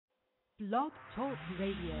Blog Talk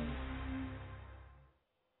Radio.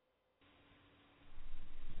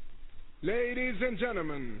 Ladies and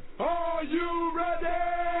gentlemen, are you ready?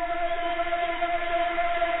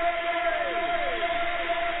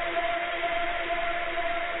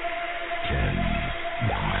 10,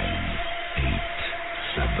 9, 8,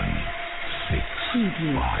 7, 6,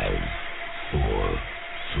 5, 4,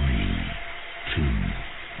 3,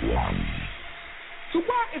 2, 1. So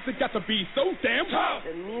why is it got to be so damn tough?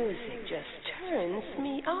 The music just turns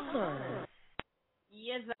me on.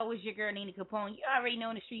 Yes, that was your girl Nina Capone. You already know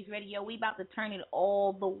in the streets radio, we about to turn it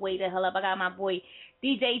all the way to hell up. I got my boy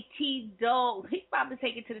DJ T-DOGG. He's about to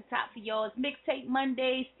take it to the top for y'all. It's Mixtape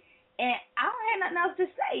Mondays, and I don't have nothing else to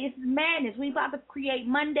say. It's madness. We about to create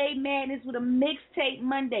Monday madness with a Mixtape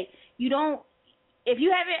Monday. If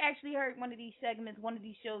you haven't actually heard one of these segments, one of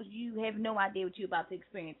these shows, you have no idea what you're about to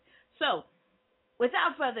experience. So,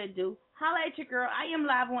 without further ado, holla at your girl. I am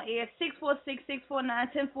live on air,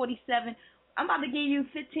 646-649-1047. I'm about to give you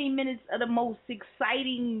 15 minutes of the most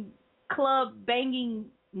exciting club banging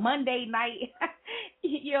Monday night.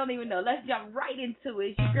 You don't even know. Let's jump right into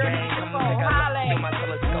it. Your girl, come on, holla. My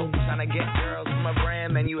telescope, trying to get girls from a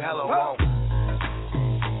brand, man, you hella won't.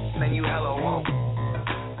 Man, you hella won't.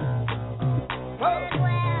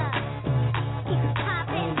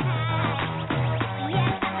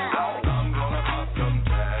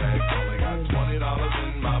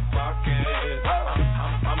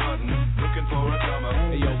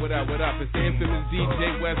 What up? It's infamous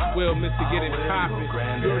DJ West Will, Mr. Get It Poppin'.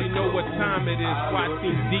 You already know what time it is. SWAT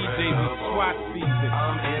Team DJs, it's SWAT season.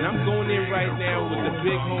 And I'm going in right now with the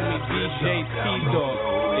big homie DJ T-DOGG.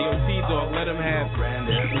 Hey, yo, T-DOGG, let him have it.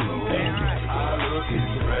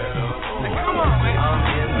 Come on, man. I'm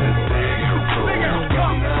in this big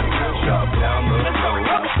shop down the road.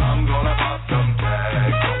 I'm gonna pop some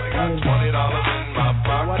tags. Only got $20 in my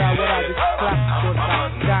pocket. What up?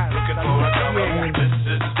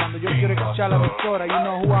 Yo quiero escuchar la emisora, you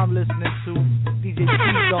know who I'm listening to, DJ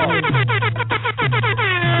T-DOGG.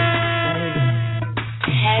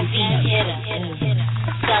 Heavy hitter,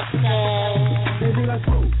 sucker. Baby, like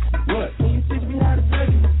who? What? Can you teach me how to do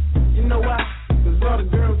it? You know why? Cause all the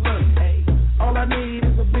girls love me. Hey, all I need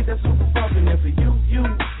is a beat that's super bumpin'. And for you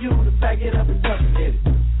to back it up and dump it.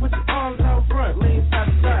 Put your arms out front, lean side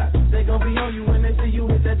to side. They gon' be on you when they see you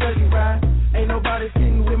hit that dirty ride. Ain't nobody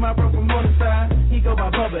sitting with my bro from on the side. He go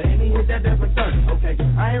by Bubba and he hit that different 30. Okay,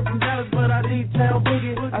 I ain't from Dallas, but I detail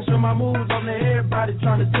boogie. I show my moves on there, everybody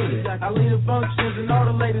trying to do it. I lead the functions and all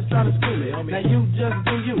the ladies trying to screw it. Now you just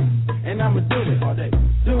do you, and I'ma do it all day.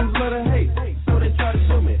 Dudes love to hate, so they try to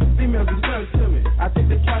shoot me. Females do something to me, I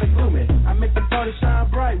think they try to glue me. I make the party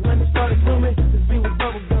shine bright when it started glooming. This beat was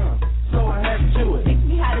bubble gum, so I had to chew it. Teach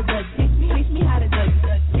me how to dug, teach me how to dug,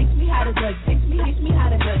 teach me how to dug, teach me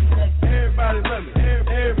how to dug. Everybody love me,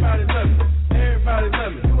 everybody love me, everybody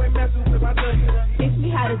love me. You ain't messing with my dug. Teach me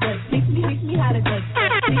how to dug, teach me how to dug, teach me how to dug,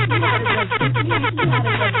 teach me how to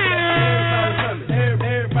dug. Everybody love me,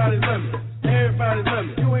 everybody love me, everybody love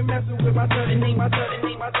me. You ain't messing with my dug, my dug, my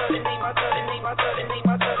dug, my dug, my dug,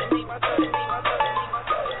 my dug, my dug, my dug, my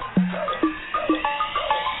dug.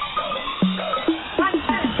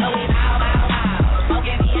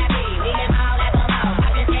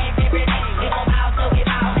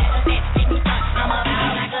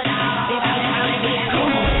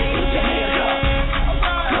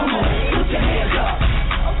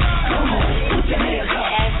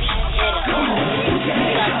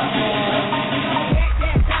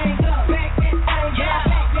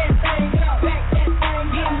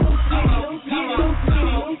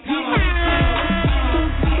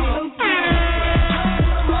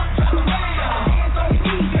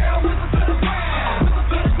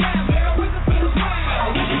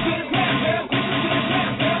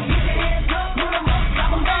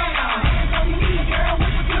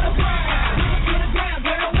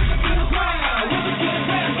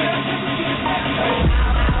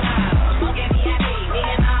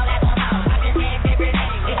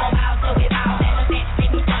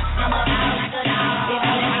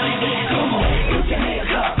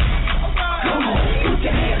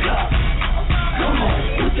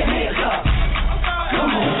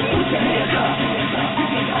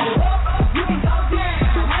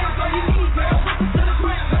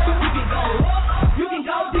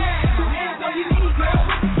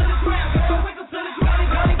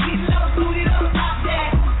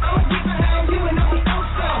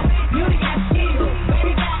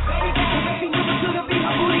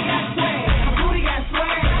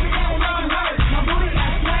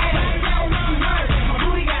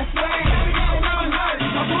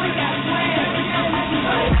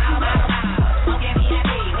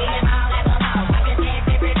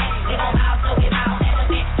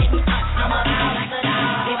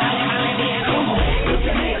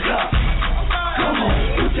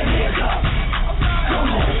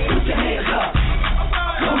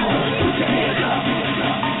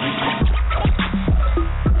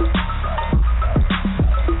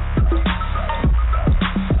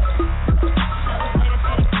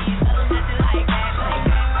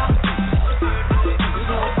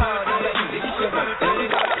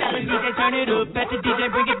 turn it up. At the DJ,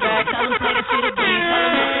 bring it back. Tell them play the shit again. Tell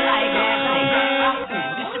them it's like that.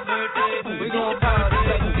 This your birthday. We gon' party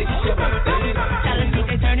like it's your birthday. Tell them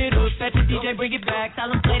DJ, turn it up. At the DJ, bring it back. Tell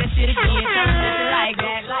them play the shit again. Tell them it's like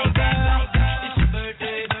that, like that, like that. This your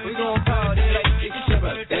birthday. We gon' party like it's your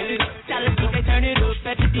birthday. Tell them DJ, turn it up.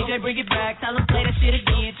 At the DJ, bring it back. Tell them play the shit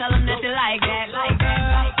again. Tell them that they like that, like that,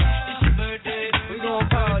 like that. This your birthday. We gon'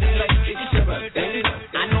 party like it's your birthday.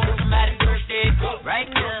 I know somebody's birthday right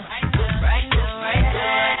now, right now, right now, right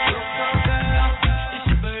now. It's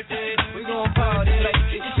your birthday. We gon' party like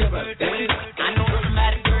it's your birthday. I know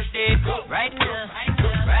somebody's birthday right now, right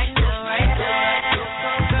now, right now, right now.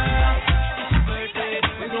 It's your birthday.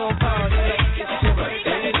 We gon' party like it's your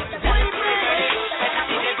birthday.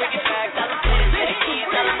 Bring it back, tell them play the shit again,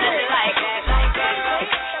 tell them that they like that, like that.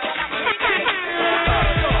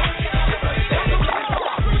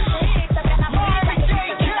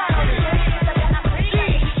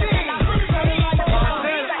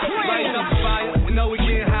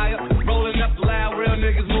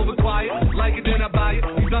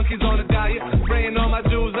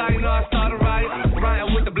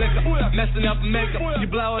 Messing up a makeup, you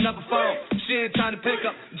blowing up a phone. She ain't trying to pick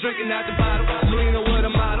up, drinking out the bottle. Leaning with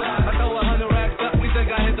a model, I throw 100 racks up. You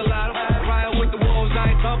think I hit the lotto? Riding with the wolves,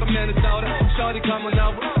 I ain't talking Minnesota. Shorty coming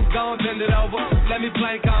over, go and bend it over. Let me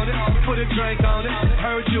plank on it, put a drink on it.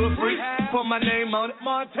 Heard you a freak, put my name on it.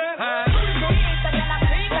 Montana.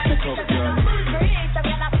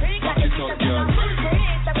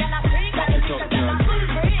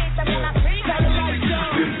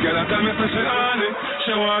 Girl, I tell me so she on it.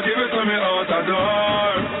 She want give it to me out the door.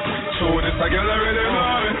 So this a girl already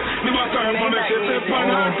know it. Me must turn for me shit tip on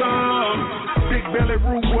her tongue. Big belly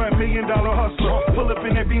rude boy, $1 million hustler. Pull up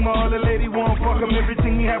in that beamer, all the lady want fuck him.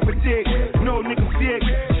 Everything he have for dick. No nigga sick.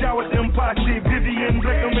 Shower them posse. Vivian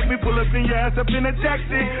Black don't make me pull up in your ass up in a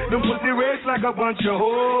taxi. Them pussy race like a bunch of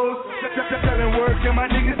hoes. Selling work and my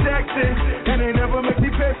niggas taxing. And they never make me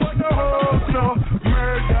pay for no hoes. No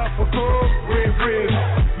murder for coke, red ribs.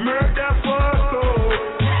 Murder for coke.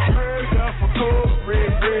 Murder for coke, red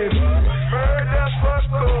ribs. Murder for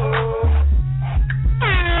coke.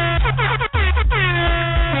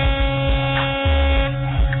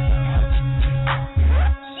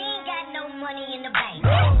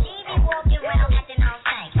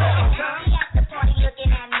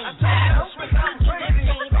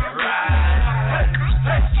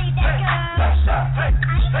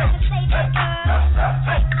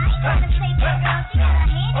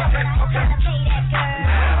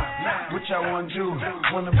 I want you,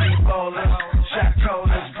 wanna be ballers, shot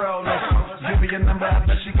callers, brawlers. Give me your number, I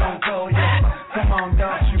bet she gon' call you. Come on,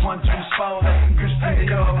 dog, she want you spoiler. Christian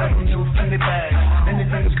Dior, like a new Fendi bag.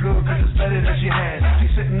 Anything is good, cause it's better than she had. She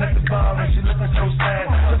sitting at the bar and she looking so sad.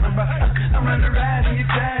 I'm gonna ride in your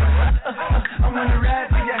tag. I'm gonna ride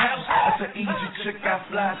to your house. That's an easy chick, I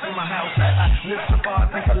fly to my house. I live so far,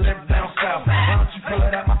 I think I live down south. Why don't you pull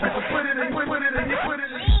it out my paper, put it in, put it in, put it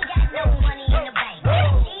in. She ain't got no money in the bank.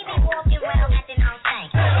 She be walking around acting all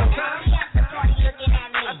stank. She at the party looking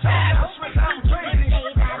at me.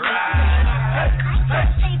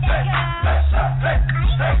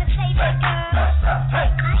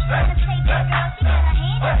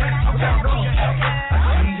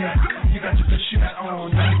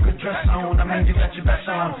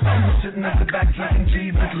 Sitting at the back drinking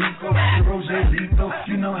Jeeves, Rico, Rose, Lethal.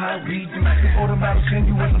 You know how we do. Before the battle, send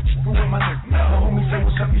you with a with my nigga. The homie say,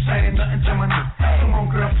 what's up? You saying nothing to my nigga. Come on,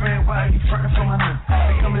 girlfriend, why you frontin' for my nigga?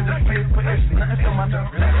 They come in the paper, it's nothing for my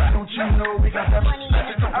nigga. Don't you know we got that money in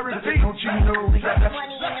the bank? I repeat, don't you know we got that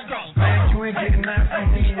money in the bank? Man, you ain't getting nothing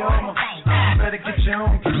from me, yo. You better get your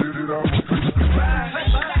own. Get it off.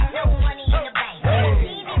 No money in the bank.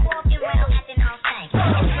 He be walking around acting all stank.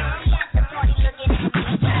 He at the party looking at me.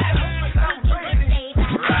 So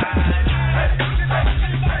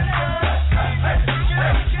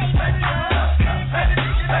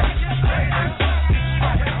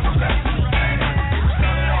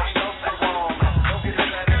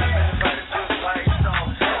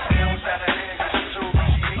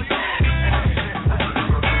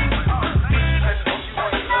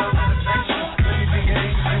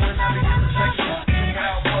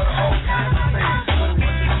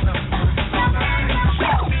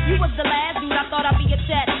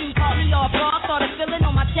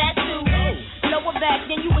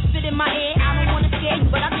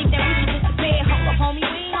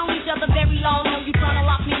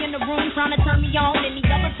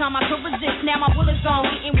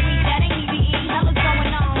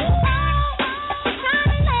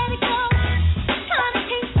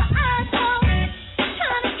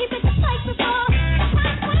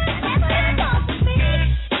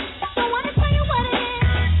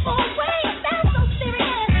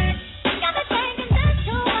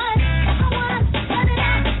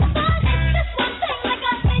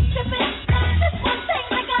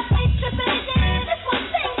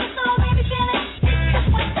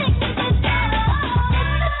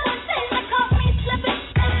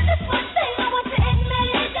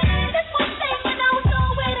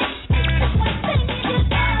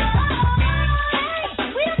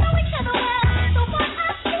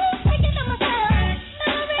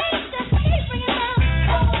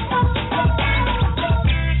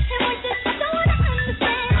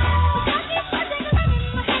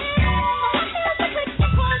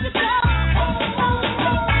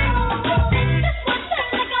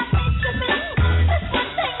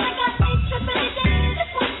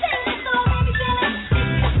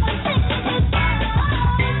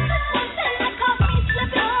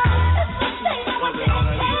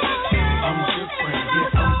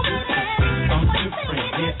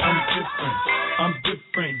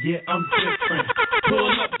I'm different.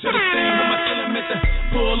 Pull up to the scene with my ceiling missing.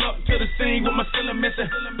 Pull up to the scene with my ceiling missing.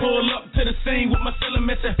 Pull up to the scene with my ceiling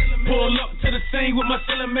missing. Pull up to the scene with my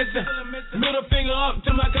ceiling missing. Middle finger up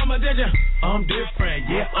to my competition. I'm different,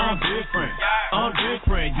 yeah, I'm different. I'm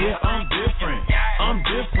different, yeah, I'm different. I'm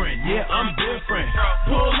different, yeah, I'm different.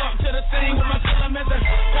 Pull up to the scene with my ceiling missing.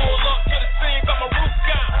 Pull up to the scene, I'm a roof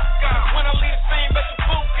guy. When I leave the scene, bet the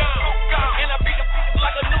boot gone. And I beat the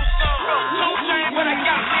like a new song. Two chains, but I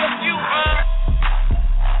got me a few,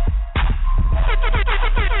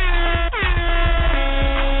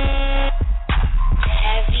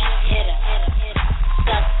 Heavy hitter,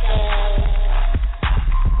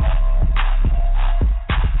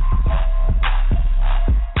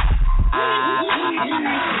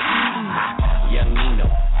 Young Nino,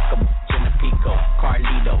 Pico,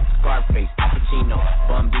 Carlito, Scarface, Al Pacino,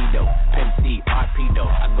 Bombito, Pimp C, Arpedo.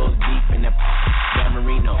 I goes deep in the Dan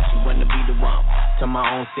Marino. She wanna be the one to my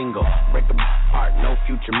own single. Break a heart, no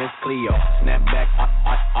future, Miss Cleo. Snap back,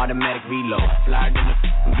 automatic reload. Flyer than the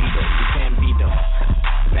Vito, you can't beat them.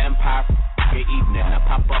 Vampire, good evening. I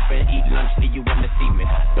pop up and eat lunch, do you wanna see me?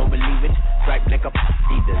 Don't believe it? Stripe like a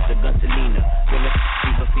Adidas, the Gunselina.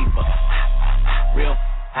 Fever. Real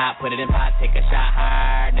hot, put it in pot, take a shot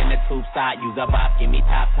hard. Then the tube side, use a bop, give me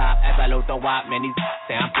top. As I load the wop, man, these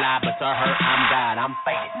say I'm fly, but to her, I'm God. I'm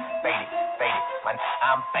faded. When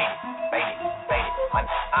I'm faded. When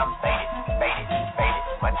I'm faded.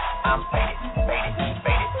 When I'm faded.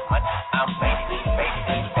 When I'm faded.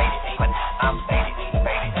 When I'm faded.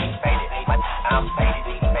 When I'm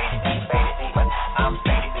faded. When I'm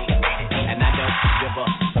faded. And I don't give up.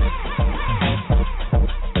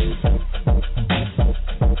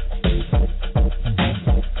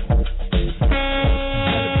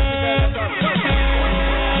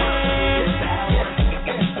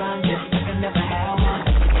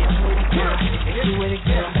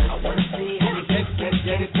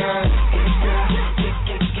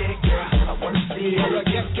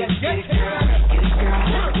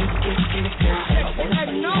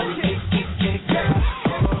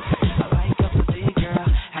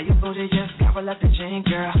 Like the gym,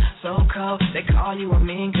 girl, so cold, they call you a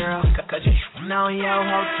mean girl, cause you know your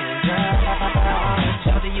whole team, girl.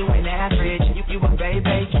 Show that you ain't average, you a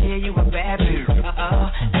baby kid, you a bad bitch,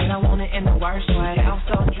 and I want it in the worst way. I'm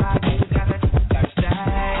so dry, you gotta stay.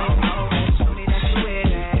 Show me that you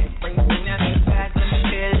with it, bring that back, let me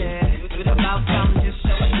feel it. Do the mouth, something, just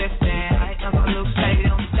show it different. I ain't gonna look straight,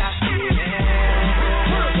 don't stop feeling.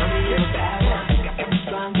 Show me you're bad, got me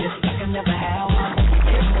strong, just like I never had one.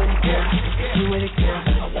 You with it, girl.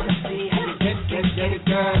 I wanna see how you get it, girl. Get it,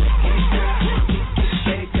 girl. I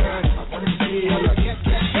wanna see how you get it, girl.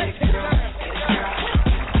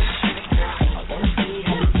 I wanna see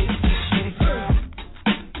how you get it, girl.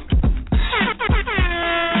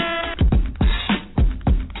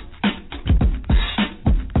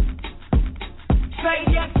 Say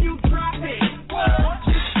yes, you drop it. What?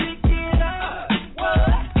 Just pick it up.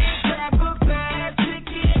 What? And grab a bag,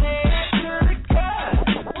 take it to the cut.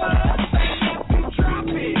 What? Drop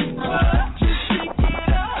it, what? Just pick it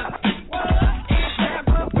up, what? And grab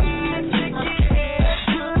a bag, take it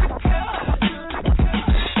to the cut.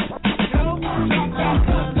 Don't drop that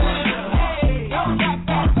butter, hey, don't drop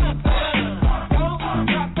that butter. Don't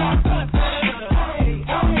drop that butter, hey,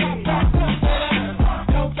 don't drop that butter.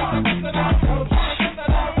 Don't drop that butter, don't drop that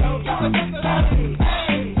butter, don't drop that butter,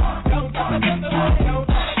 hey, don't drop that butter, don't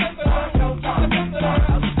drop that butter, don't drop that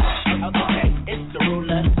butter. Okay, it's the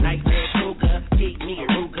ruler, nightmare cougar. Keep me a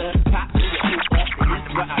Ruger, pop me a Ruger. This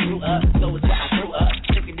is where I grew up, so it's where I grew up.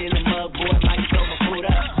 Thicker than a mug, boy, like throw my food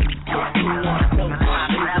up. No cooler, no more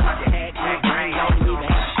loser. You had good brain, don't even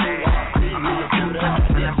have to do up. See me a shooter, I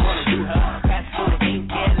just wanna do her. Pass through the ink,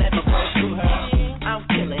 yeah, let me go through her. I'm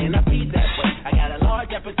killing and I feed that way. I got a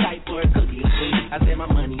large appetite for a cookie and sweet. I said my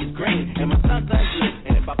money is green and my son's blue.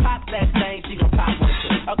 And if I pop that thing, she gon' pop one too.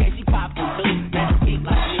 Okay, she popped one too. Now she keep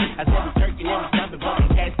like me. I said we turkey and we jumping, but we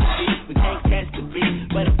catch the beat. We can't catch the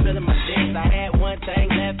beat, but I'm feeling my dance. I had one thing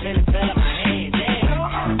left and it fell in my hand. Damn.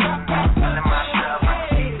 Feeling myself,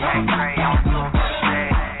 X-ray, I'm doing for the day.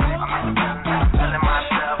 Feeling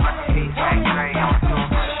myself, X-ray, I'm doing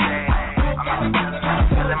for the day.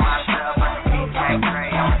 Feeling myself,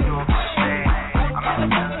 X-ray, I'm doing for the day.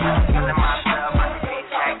 Feeling myself,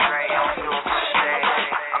 X-ray, I'm doing for the day.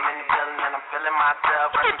 I'm in the building and I'm feeling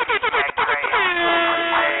myself, X-ray, I'm doing for the day.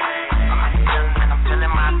 I'm in the building and I'm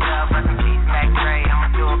feeling myself, X-ray, I'ma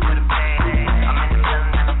do it for the pay. I'm in the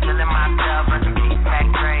building and I'm feeling myself,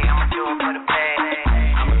 X-ray, I'ma do it for the pay.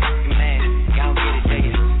 I'm a fucking man, y'all get it, do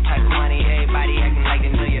ya? Type of money, everybody acting like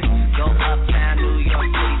they knew ya. Go uptown, New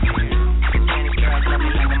York City. Spanish girls love me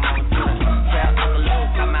like I'm on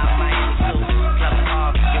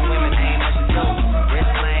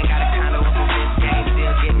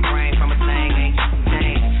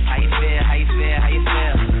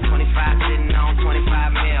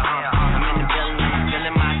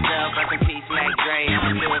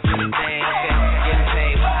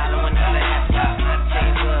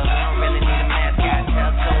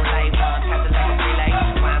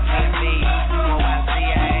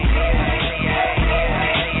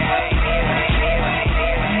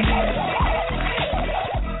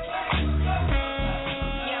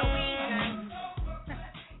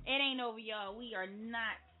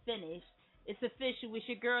finished. It's official. It's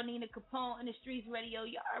your girl Nina Capone in the Streets Radio.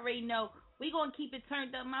 Y'all already know. We gonna keep it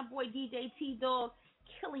turned up. My boy DJ T-DOGG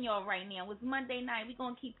killing y'all right now. It's Monday night. We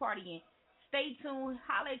gonna keep partying. Stay tuned.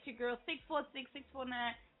 Holla at your girl.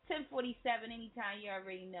 646-649-1047. Anytime. You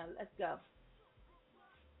already know. Let's go.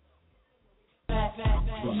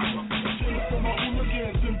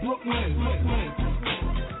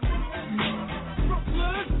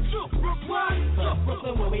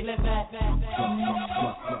 Brooklyn, where we live at.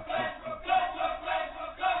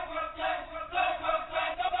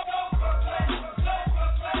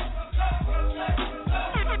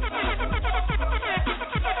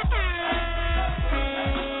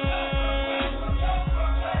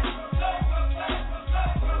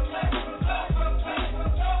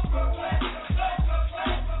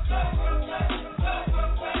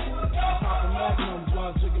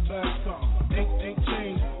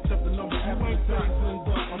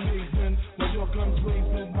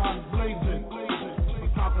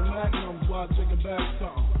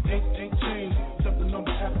 Ain't changed, except the number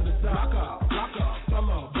after the dot. Rock up,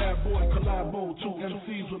 fella, bad boy, collabo, two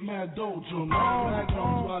MCs with mad dojo.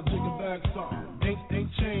 Magnums while jigging back something.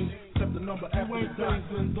 Ain't changed, except the number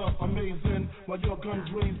after the dot. Amazing, while your gun's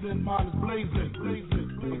raising, mine is blazing.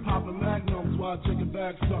 I'm popping magnums while jigging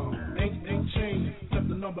back something. Ain't changed, except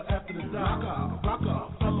the number after the dot. Rock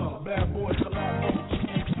up, fella, bad boy, collabo, two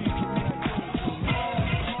MCs with mad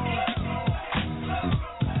dojo.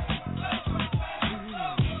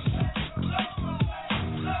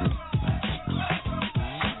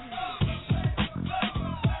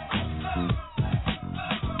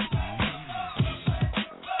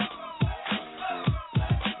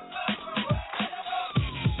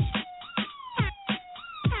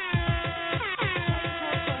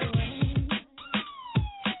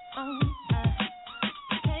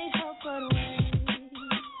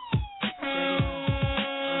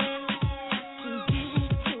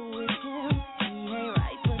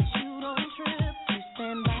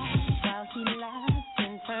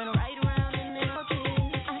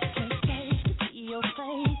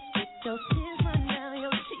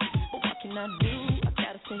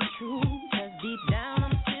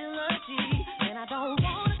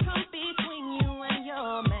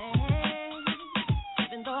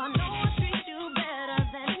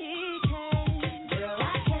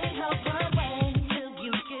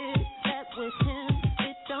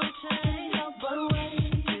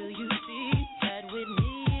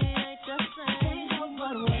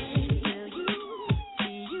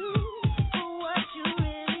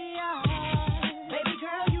 Baby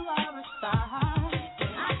girl, you are a star. I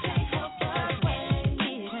can't help but wait.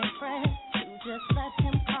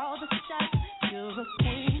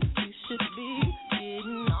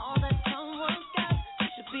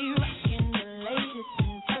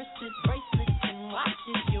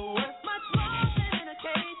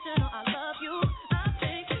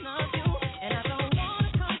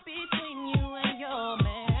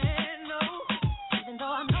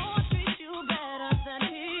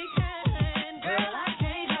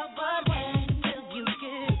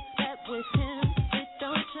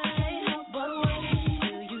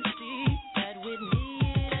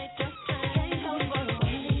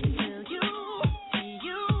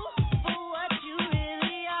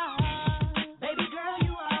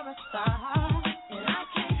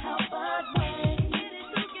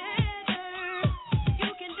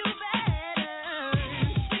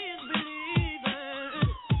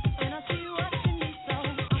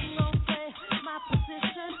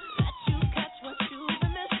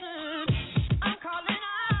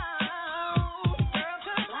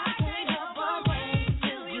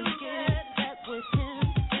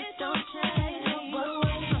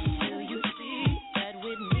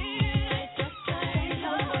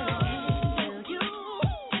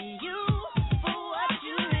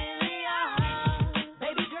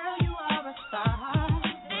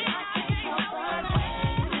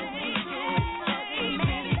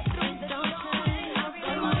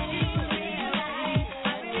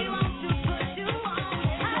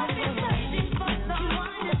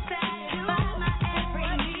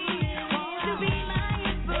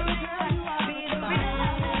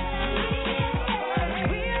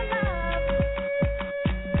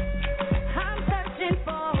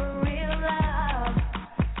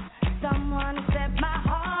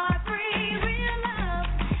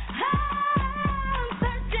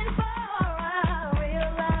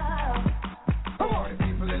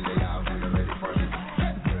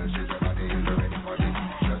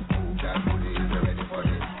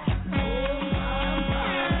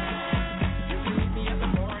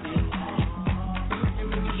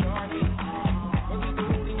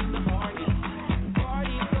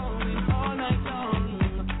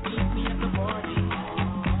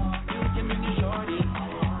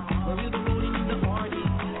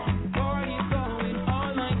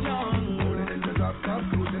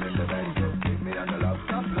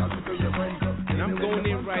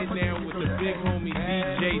 right now with the big homie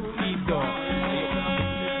DJ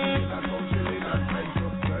T-DOGG.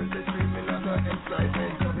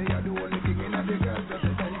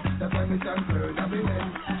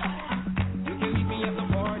 You can meet me at the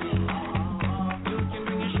party. You can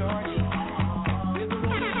bring your shorty. We're the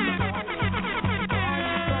rolling in the party.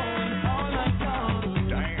 All night long.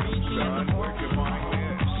 Damn, son, work your mind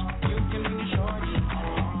is. You can bring your shorty.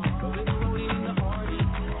 We're the rolling in the party.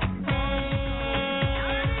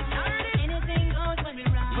 Anything goes when we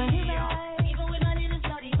ride. Even with my little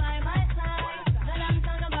shorty by my side. Then I'm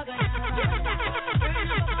talking about going out.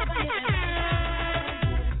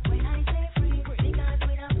 When I say free, because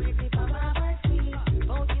we don't free, free, papa, but free.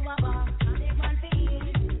 Both you are boss, I take one for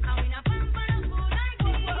each. I'm in a pump for the food like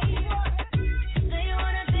this. Say you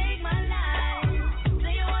wanna take my life.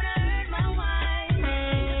 Say you wanna hurt my wife.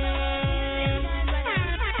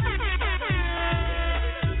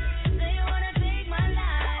 Say you wanna take my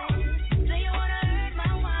life. Say you wanna hurt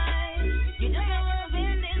my wife. You just a wolf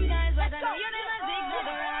in disguise, but I know you never think of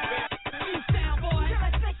the right. Sound boy,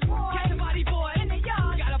 catch the body boy. In the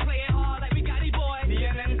yard, gotta play it hard like we got it boy.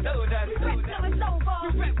 CNN sodas. We rap till it's over.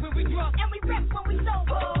 We rap when we drunk, And we rap when we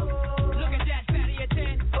sober. look at that fatty at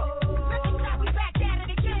 10. Ricky Top, we back at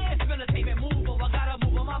it again. It's military move, I gotta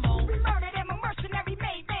move on my own. We murdered him, a mercenary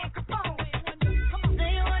made man Capone. Say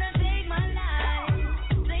you wanna take my life.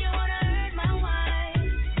 Say you wanna hurt my wife.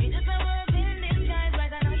 You just a wolf in disguise,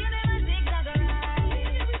 but I know you never think of the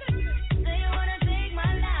right. Say you wanna take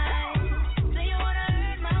my life. Say you wanna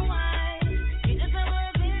hurt my wife. You just a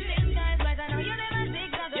wolf in disguise, but I know you never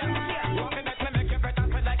think of the right. Walking back to make you better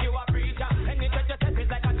feel like you a preacher. And you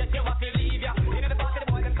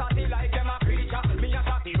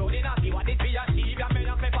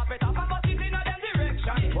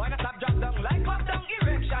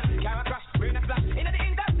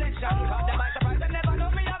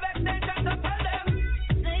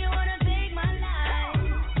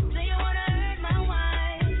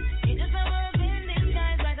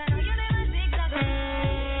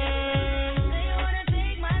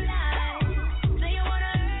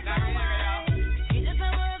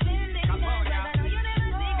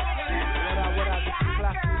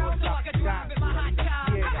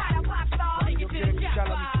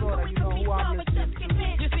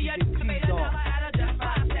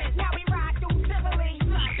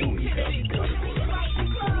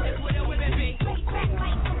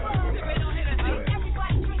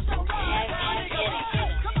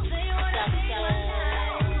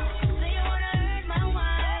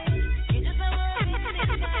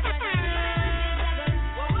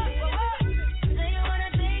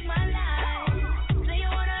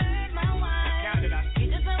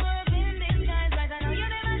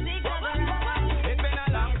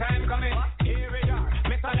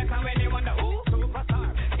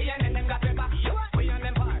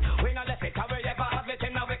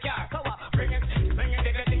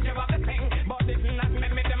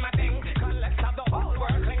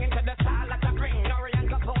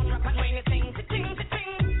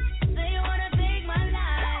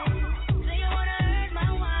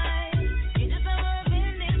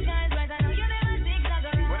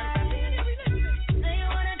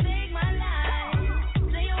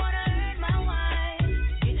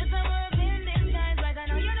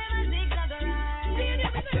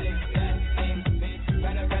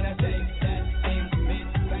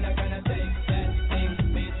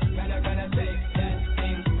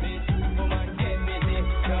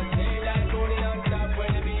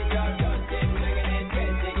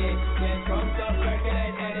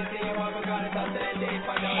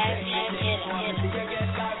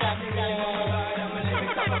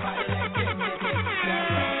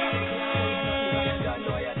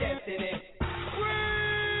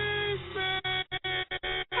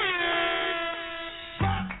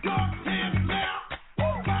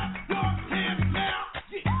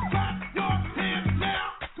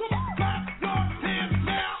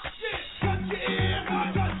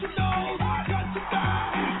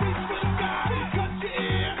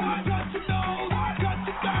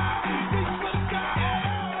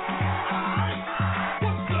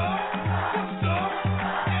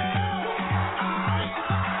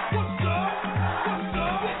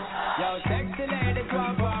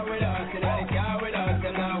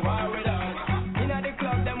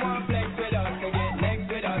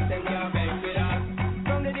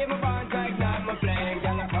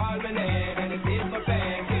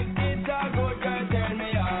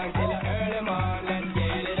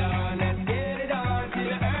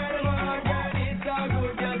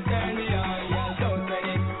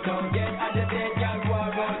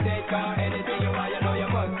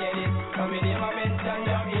and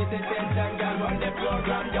yo, easy tension, girl, run the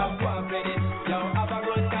program, just go and fit it. Yo, have a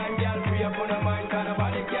good time, girl, free up on the mind, cause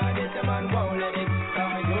nobody can hit the man, won't let it.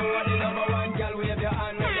 Cause you are the number one, girl, wave your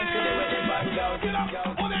hand, make them see the way the man goes. Get up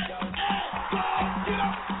on it, get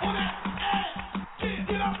up on it,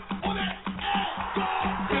 get up on it, go.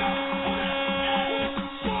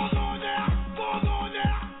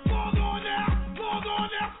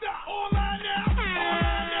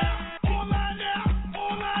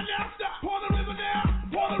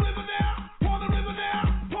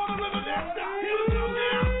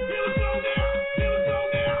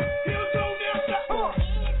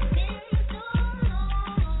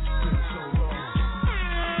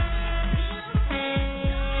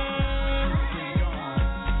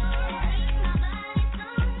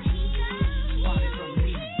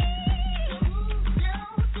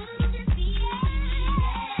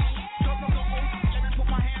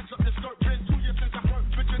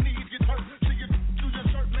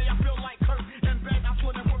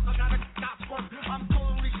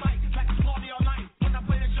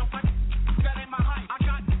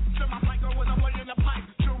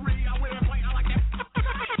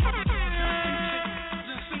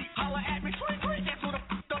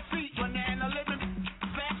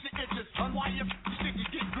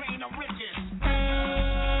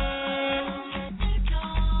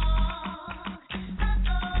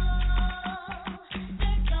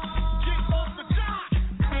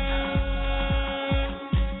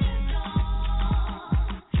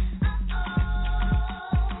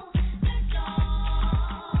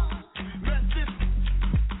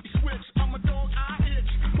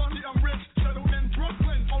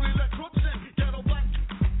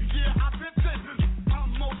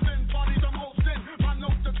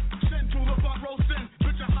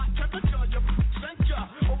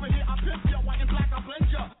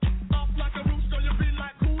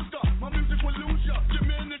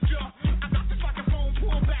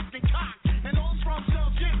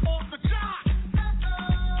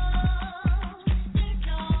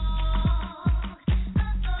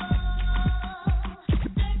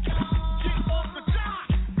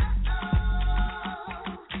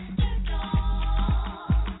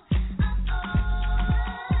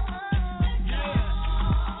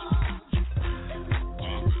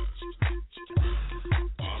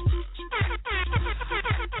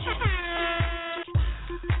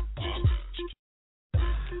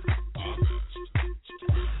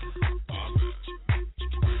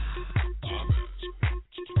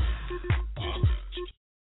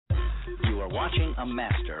 Watching a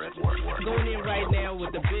master at work. Going in right now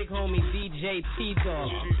with the big homie DJ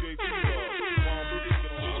T-DOGG.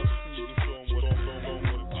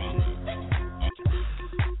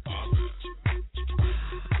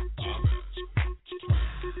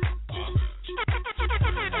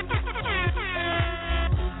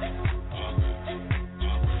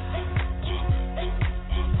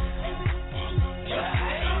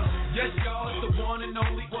 Yes, y'all, it's the one and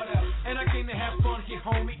only. What else? And I came to have fun here,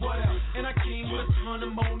 homie. What else? And I came with a ton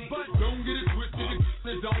of money. But don't get it twisted,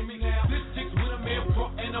 it's on me now. This chick's with a man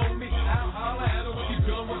frontin' on me. I'll holler at her when you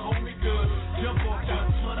done with homie good. Jump off, got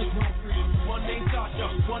a ton of grown freaks. One named Tasha,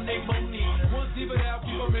 one named Monique. One see but out,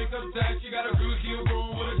 keep her makeup tight. She got a good heel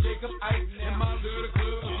going with a Jacob Ike. And my little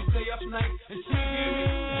club, she stay up night. And she give me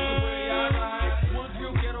the way I ride. One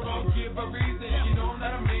real ghetto, don't give a reason. You know I'm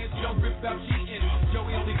not a man, she don't rip out cheating.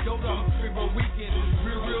 Joey only go to her crib on weekend.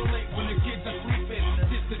 Real late when the kids are sleeping.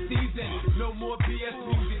 This the season, no more BS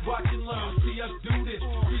music. Watch and learn, see us do this.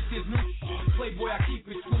 Reach this new Playboy, I keep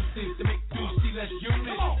exclusive to make do see less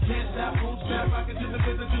units. Can't stop, won't stop, rockin' to the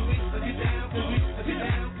rhythm, do it. Get down, do it. Get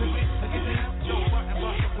down, do it. Get down, yo, rock, get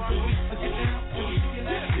down, do it. Get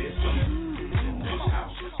down. There's some in this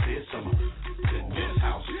house. There's some in this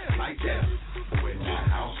house. Like that. When the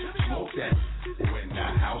house, smoke that. When the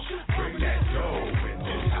house, bring that dough. In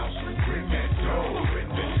this house, bring that dough. In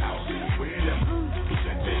this house, where them?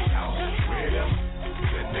 In this house, where them?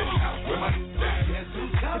 In this house, where my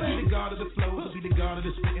to be the god of the flows, to be the god of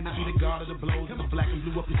the spitting, to be the god of the blows. If I'm black and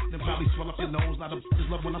blue up your and probably swell up your nose. Not a just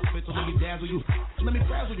love when I spit, so let me dazzle you. Let me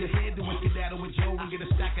frazzle your head, do a skedaddle with Joe and get a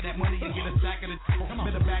stack of that money and get a stack of it.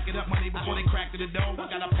 Better back it up, money, before they crack to the dome. I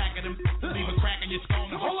got a pack of them, leave a crack in your skull.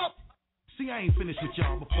 Now hold up. See, I ain't finished with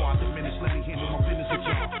y'all before I diminish. Let me handle my business with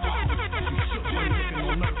y'all. You shook, you ain't looking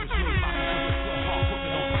no nervous. Lay back and put the club hard,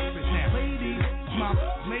 working on purpose. Now, ladies, my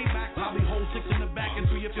Maybach probably hold 6 in the back and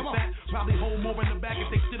 3 if you're fat. Probably hold more in the back if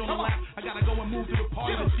they sit on the lap. I gotta go and move to the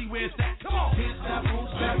party to see where it's at. Come on. Can't stop, won't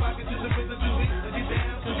stop, rockin' to the rhythm, do it. Get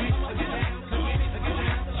down, do it. Get down, do it. Get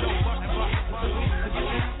down, show rock and rock, rock, get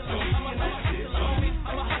down, do it.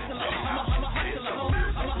 I'm a hustler, I'm a hustler, I'm a hustler,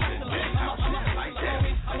 I'm a hustler, I'm a hustler.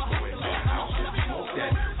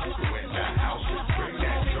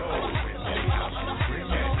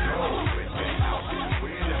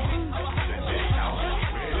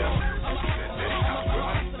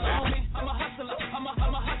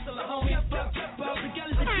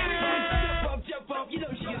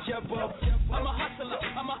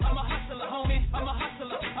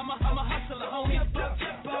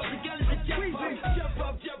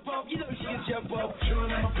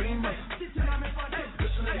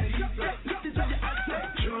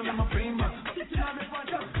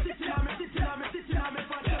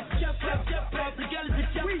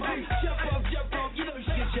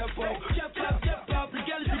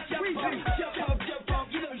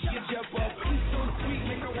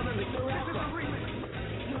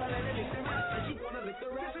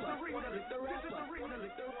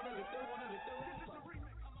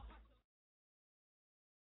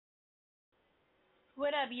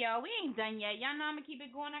 What up, y'all? We ain't done yet. Y'all know I'm gonna keep it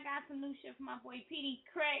going. I got some new shit for my boy PD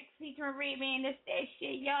Crack featuring Redman. That's that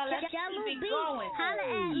shit, y'all. Let's keep it going. Holla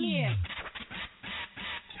at yeah.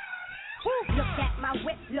 Look at my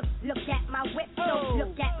whip, look at my whip, so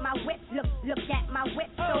look at my whip, look at my whip,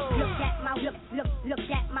 so look at my look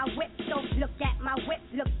at my whip, so look at my whip,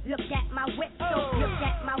 look at my whip, so look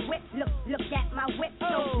at my whip, look at my whip,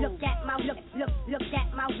 so look at my look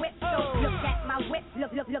at my whip, so look at my whip,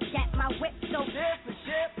 look at my whip, so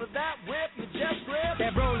shit for that whip, you just grip.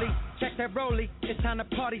 That Broly, check that Broly, it's time to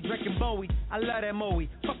party, drinking Bowie. I love that Moe,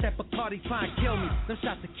 fuck that Bacardi, try and kill me. Them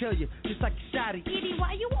shots to kill you, just like a shotty. Edie,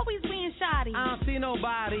 why you always being shoddy? I don't see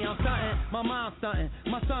nobody, I'm stunting, my mom's stunting,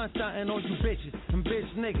 my son's stunting on you bitches and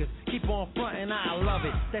bitch niggas. Keep on fronting, I love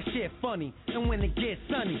it, that shit funny, and when it gets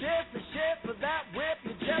sunny. Shit for that whip,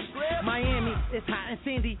 you just grip. Miami, it's hot and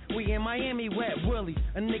sandy, we in Miami, wet willies,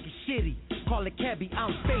 a nigga shitty. Call it cabby,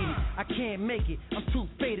 I'm faded, I can't make it, I'm too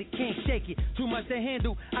faded, can't shake it. Too much to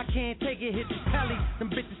handle, I can't take it, hit the telly, them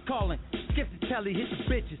bitches calling. Skip the telly, hit the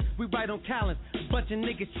bitches, we right on Collins. Bunch of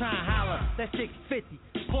niggas trying to holler, that 650,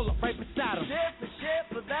 pull up right beside them. Shit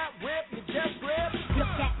for that whip, you just grip.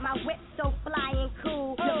 Look at my whip, so fly and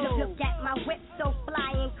cool. Look at my whip, so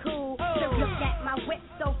fly and cool. Look at my whip,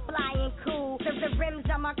 so fly and cool. The rims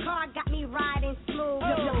on my car got me riding smooth.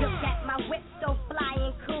 Look at my whip, so fly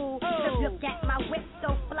and cool. Look at my whip,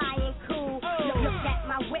 so fly and cool. Look at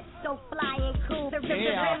my whip, so fly and cool. The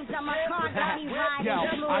rims on my car got me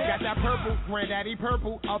riding smooth. I got that purple, granddaddy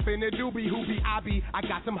purple, up in the doobie, hoobie, obby. I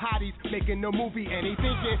got some hotties making the movie, and he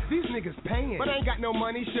thinking these niggas paying, but I ain't got no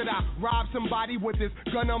money. Should I rob somebody with this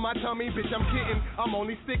gun on my tummy? Bitch, I'm kidding. I'm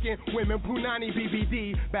only sticking women, Punani,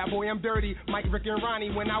 BBD. Bad boy, I'm dirty. Mike, Rick, and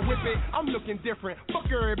Ronnie. When I whip it, I'm looking different. Fuck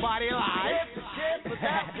everybody live.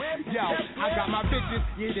 Yo, I got my bitches.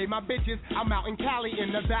 Yeah, they my bitches. I'm out in Cali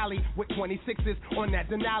in the valley with 26s on that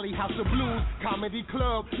Denali House of Blues Comedy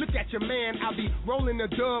Club. Look at your man. I be rolling the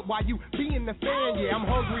dub while you be in the fan. Yeah, I'm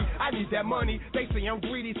hungry. I need that money. They say I'm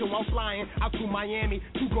greedy, so I'm flying out to Miami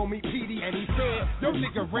to go meet Petey. And he said, yo,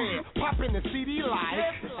 nigga red, pop in the CD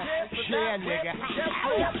live. Yeah, nigga.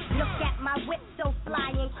 Look at my whip, so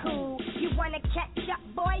fly and cool. You wanna catch up,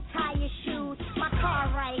 boy, tie your shoes. My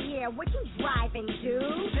car right here, what you driving, dude?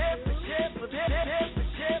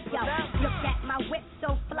 Yo, look at my whip,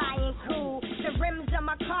 so fly and cool. The rims on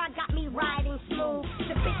my car got me riding smooth.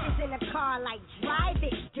 The bitches in the car like, drive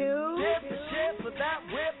it, dude. Shit for that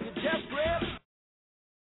whip, you just grip.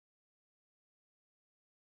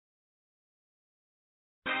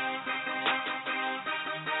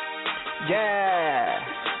 Yeah,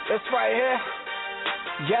 this right here.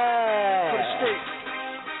 Yeah, for the streets.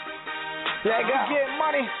 Let go. Get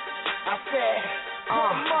money. I said.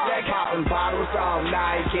 They popping bottles all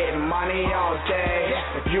night, getting money all day.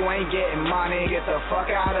 If you ain't getting money, get the fuck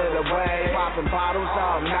out of the way. Popping bottles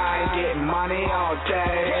all night, getting money all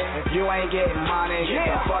day. If you ain't getting money, get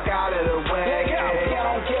the fuck out of the way. You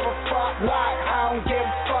don't give a fuck, like I don't give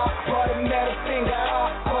a fuck. Put a middle finger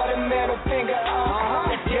up, put a middle finger up.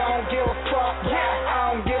 If you don't give a fuck, like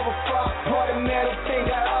I don't give a fuck. Put a middle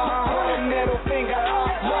finger up, put a middle finger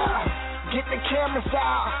up. Get the cameras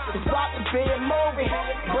out, it's about to be a movie.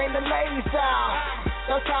 Bring the ladies out,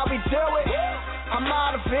 that's how we do it. I'm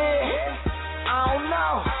out of here, I don't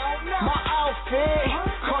know. My outfit,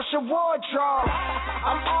 cost your wardrobe.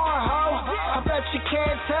 I'm on hoe, I bet you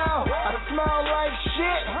can't tell. I smell like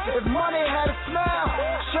shit, if money had a smell.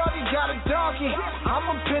 Shorty got a donkey, I'm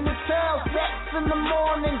up in the tail. Sex in the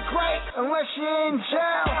morning, great, unless you're in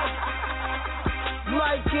jail.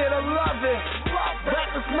 Like it or love it.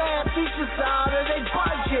 Rappers mad, features out of they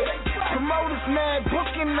budget. Promoters mad,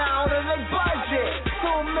 booking out of they budget.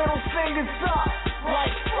 Two middle fingers up,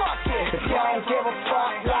 like fuck it. If you don't give a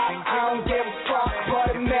fuck, like I don't give a fuck.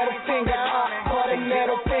 Put a middle finger up, put a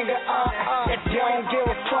middle finger up. If you don't give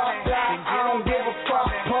a fuck, like I don't give a fuck.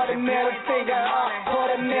 Put a middle finger up,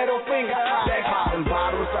 put a middle finger up. They popping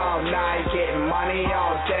bottles all night, getting money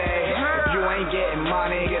all day. If you ain't getting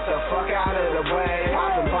money, get the fuck out of the way.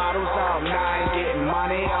 Popping bottles all night, getting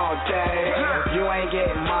money all day. If you ain't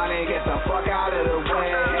getting money, get the fuck out of the way.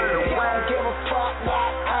 You don't give a fuck,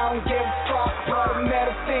 like I don't give a fuck. Put a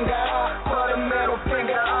middle finger up, put a middle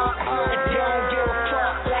finger up.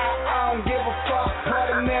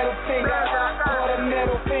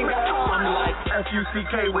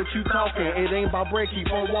 F-U-C-K, what you talking? It ain't about bread, keep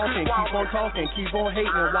on walking, keep on talking, keep on hating.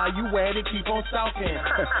 While you at it, keep on stalking.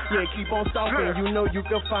 Yeah, keep on stalking. You know you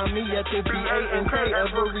can find me at the B-A-N-K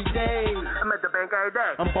every day. I'm at the bank every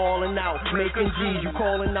day. I'm balling out, making G's. You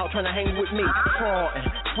calling out, trying to hang with me.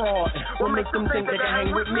 Fraud. What make them think they can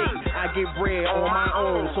hang with me? I get bread on my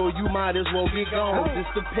own, so you might as well get gone.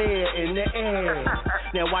 Disappear in the air.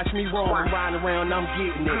 Now watch me roam, I'm riding around, I'm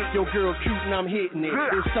getting it. Your girl cute and I'm hitting it.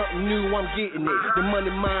 There's something new, I'm getting it. The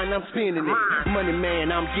money mine, I'm spending it. Money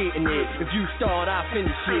man, I'm getting it. If you start, I finish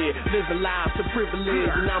it. Live a life to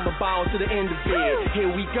privilege, and I'm a ball to the end of it. Here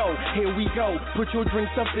we go. Put your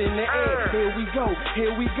drinks up in the air. Here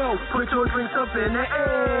we go. Put your drinks up in the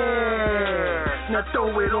air. Now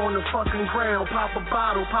throw it on the fucking ground. Pop a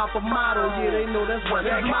bottle, pop a model. Yeah, they know that's what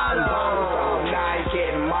they motto. All night,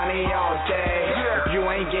 getting money all day. If you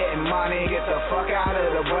ain't getting money, get the fuck out of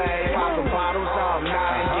the way. Popping bottles all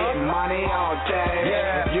night, getting money all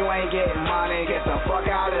day. If you ain't getting money, get the fuck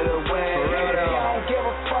out of the way. I don't give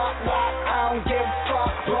a fuck, I don't give a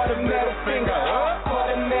fuck. Put a middle finger up,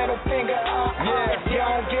 put a middle finger up. If you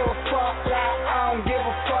don't give a fuck, I don't give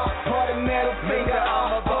a fuck. Put a middle finger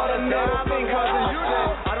up, put a middle finger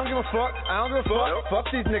up. I don't give a fuck. Fuck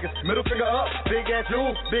these niggas. Middle finger up. Big ass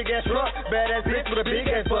jewels, big ass truck. Badass bitch with a big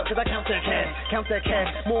ass butt. Cause I count that cash.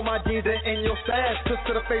 More my jeans than in your stash. Push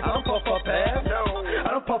to the face, I don't puff up pass. I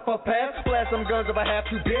don't puff up pass. Blast some guns if I have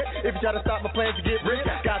to bit. If you try to stop my plans to get rich.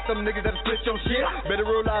 Got some niggas that'll split your shit. Better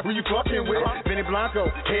realize who you fucking with. Benny Blanco,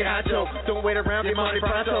 hey Honcho. Don't wait around, get money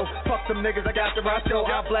pronto. Fuck some niggas, I got the Racho.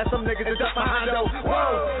 I'll blast some niggas and dump my Hondo. Whoa!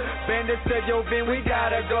 Bandit said, yo, Ben, we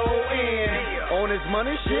gotta go in. On this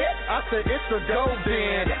money shit, I said it's a dope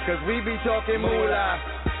den. Cause we be talking moolah.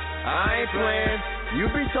 I ain't playing. You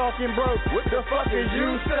be talking broke. What the fuck is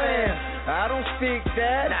you saying? I don't speak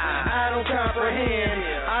that. I don't comprehend.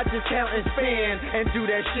 I just count and spend and do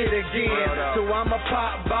that shit again. So I'ma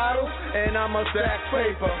pop bottles and I'ma stack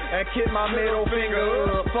paper and kick my middle finger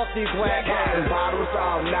up. Fuck these whack Popping bottles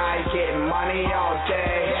all night, getting money all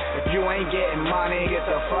day. If you ain't getting money, get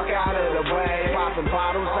the fuck out of the way. Popping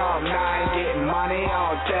bottles all night, getting money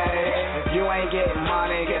all day. If you ain't getting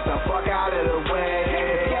money, get the fuck out of the way.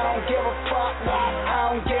 If you don't give a fuck,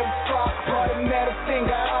 I don't give a fuck. Put a middle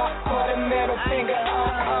finger up, put a middle finger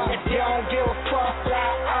up. If you don't give a fuck,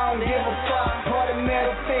 I don't give a fuck. Put a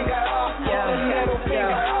middle finger up, put a middle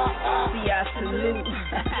finger up. See, I salute.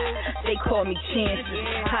 They call me chances.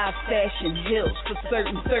 High fashion hills for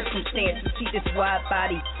certain circumstances. See this wide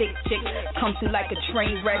body, thick chick come through like a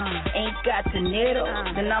train wreck. Ain't got dinero,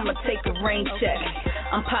 then I'ma take a rain check.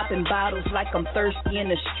 I'm popping bottles like I'm thirsty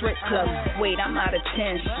in a strip club. Wait, I'm out of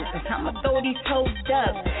 10 shit. I'ma throw these hoes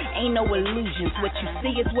up. Ain't no illusions. What you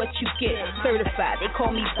see is what you get. Certified, they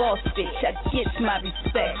call me boss bitch. I get my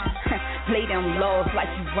respect. Lay down laws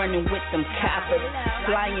like you running with them coppers.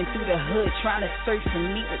 Flying through the hood trying to search for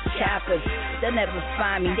me with choppers. They'll never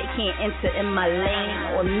find me. They can't enter in my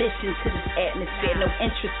lane or mission to this atmosphere. No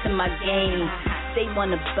interest in my game. They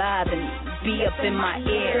wanna bother me, be up in my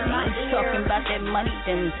ear. You talking about that money,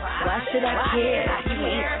 then why should I care? You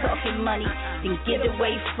ain't talking money, then get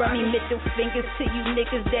away from me. Middle fingers to you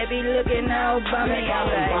niggas that be looking all bummy.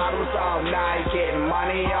 Popping bottles all night, getting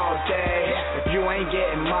money all day. If you ain't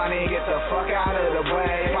getting money, get the fuck out of the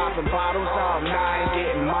way. Popping bottles all night,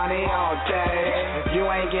 getting money all day. If you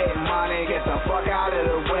ain't getting money, get the fuck out of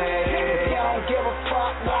the way. If you don't give a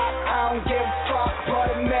fuck, I don't give a fuck.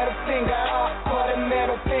 Put a middle finger up, put a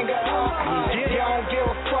middle finger up. If you don't give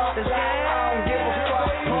a fuck, I don't give a fuck.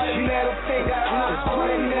 Put a middle finger up, put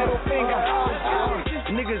a middle finger up.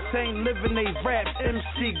 Niggas ain't living they raps,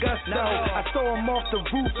 MC Gusto. I throw them off the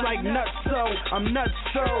roof like nutso. I'm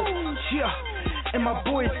nutso. Yeah. And my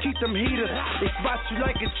boys keep them heaters. They spot you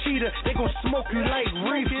like a cheater. They gon' smoke you like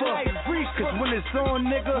reefer. Cause when it's on,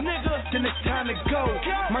 nigga, then it's time to go.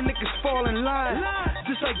 My niggas fall in line,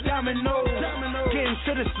 just like dominoes. Getting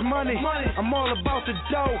to this money, I'm all about the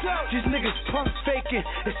dough. These niggas punk faking,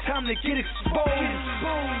 it's time to get exposed.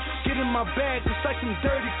 Get in my bag just like some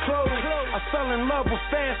dirty clothes. I fell in love with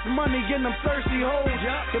fast money and them thirsty hoes.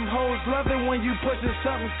 Them hoes love it when you pushing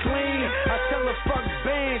something clean. I tell her fuck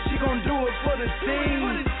band, she gon' do it for the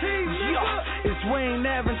team. Yeah, it's Wayne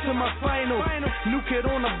Ave to my final. New kid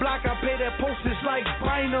on the block, I pay that postage like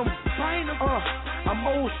Bynum. I'm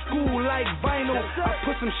old school like vinyl. I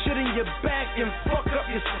put some shit in your back and fuck up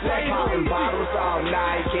your spinal. Popping bottles all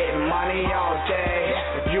night, getting money all day.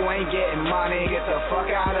 If you ain't getting money, get the fuck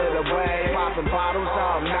out of the way. Popping bottles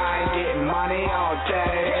all night, getting money all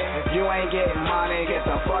day. If you ain't getting money, get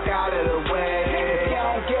the fuck out of the way. If you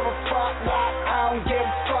don't give a fuck, I don't give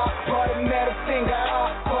a fuck. Put a middle finger up,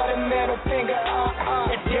 put a middle finger up.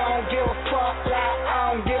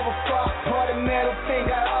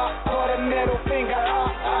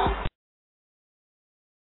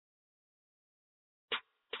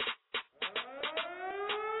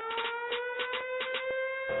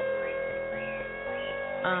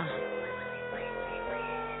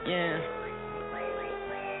 Yeah.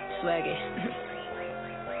 Swaggy.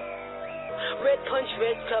 Red punch,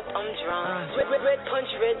 red cup, I'm drunk. Red punch,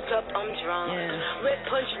 red cup, I'm drunk. Yeah. Red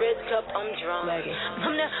punch, red cup, I'm drunk. Swaggy.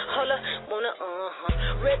 I'm that holla, wanna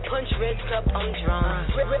Red punch, red cup, I'm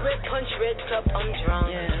drunk. Red punch, red cup, I'm drunk.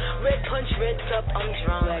 Yeah. Red punch, red cup, I'm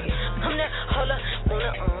drunk. Swaggy. I'm that holla,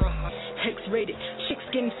 wanna X-rated, chicks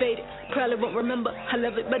getting faded. Probably won't remember. I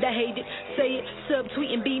love it, but I hate it. Say it,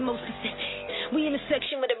 subtweet and be most specific. We in a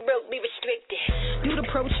section where the broke be restricted. Dude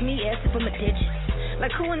approach me asking for my digits.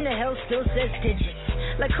 Like who in the hell still says digits?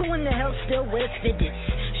 Like who in the hell still wears fidgets?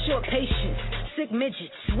 Short patience, sick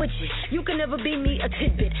midgets, switches. You can never be me a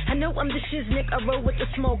tidbit. I know I'm the shiznick, I roll with the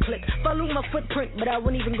small clip. Follow my footprint, but I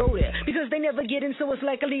wouldn't even go there. Because they never get in, so it's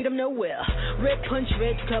like I lead them nowhere. Red punch,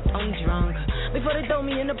 red cup, I'm drunk. Before they throw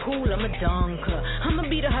me in the pool, I'm a donker. I'ma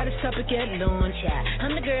be the hottest topic at launch.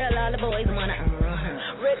 I'm the girl all the boys wanna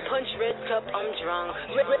Red punch, red cup, I'm drunk.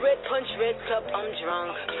 Red punch, red cup, I'm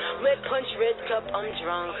drunk. Red punch, red cup, I'm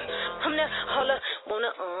drunk. I'm that holla,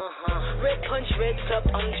 wanna Red punch, red cup,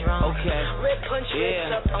 I'm drunk. Okay. Red punch,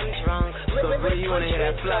 red cup, I'm drunk. So really you wanna hear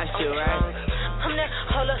that fly shit, right? I'm that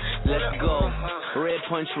holla, let's go. Red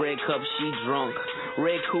punch, red cup, she drunk.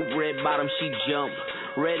 Red coupe, red bottom, she jump.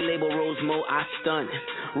 Red label, rose mo, I stunt.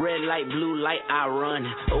 Red light, blue light, I run.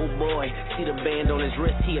 Oh boy, see the band on his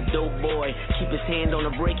wrist, he a dope boy. Keep his hand on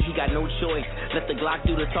the brake, he got no choice. Let the Glock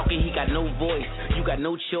do the talking, he got no voice. You got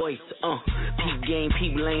no choice. Peep game,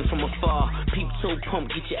 peep lane from afar. Peep toe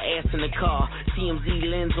pump, get your ass in the car.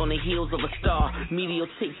 TMZ lens on the heels of a star. Media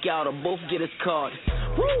take out or both get his card.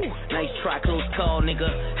 Woo! Nice try, close call,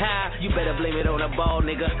 nigga. Ha! You better blame it on the ball,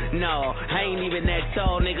 nigga. No, I ain't even that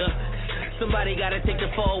tall, nigga. Somebody gotta take the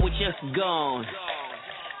fall with you gone.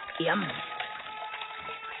 Yum.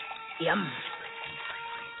 Yum.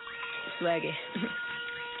 Swaggy.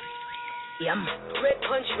 Yum. Red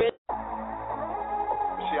punch, red.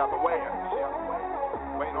 See, I've been waiting.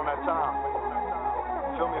 Waiting on that time.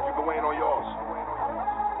 Feel me if you've been waiting on yours.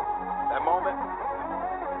 That moment,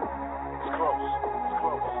 it's close. It's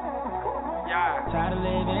close. Yeah. Tired of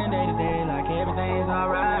living day to day like everything's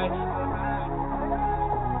alright.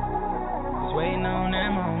 Just waiting on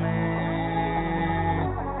that moment.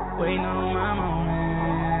 Waiting on my moment.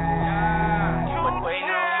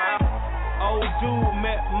 Waiting on my old dude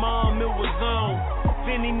met mom, it was on.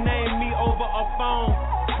 Then he named me over a phone.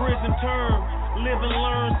 Prison term, live and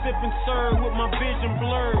learn, sip and serve with my vision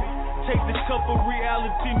blurred. Take this cup of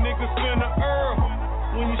reality, niggas finna err.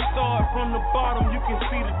 When you start from the bottom, you can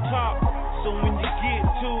see the top. So when you get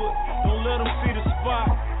to it, don't let them see the spot.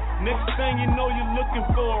 Next thing you know, you're looking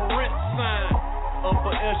for a rent sign.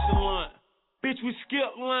 Upper echelon. Bitch, we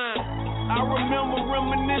skip line. I remember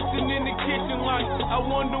reminiscing in the kitchen like, I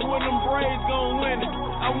wonder when them Braves gon' win it.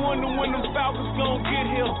 I wonder when them Falcons gon' get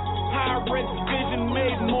here. Pirates vision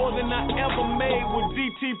made more than I ever made with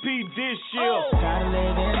DTP this year. Tired of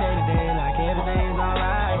living day to day like everything's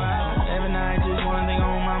alright. Every night just one thing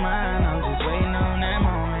on my mind. I'm just waiting on that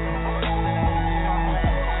moment.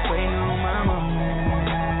 Waiting on my moment.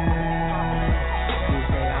 You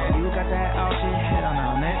say, oh, you got that all shit. Hell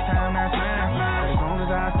no, next time that's mine. As long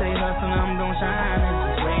as I stay hustling, I'm gon' shine. It's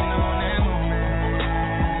just waiting on that moment.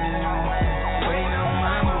 Waiting on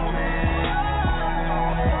my moment.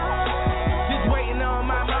 Just waiting on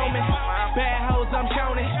my moment. Bad hoes, I'm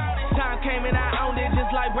showing it. Time came and I owned it,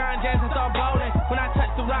 just like Brian Jackson start bowling. When I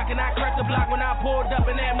touched the rock and I cracked the block, when I pulled up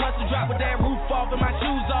and that muscle drop with that roof off and my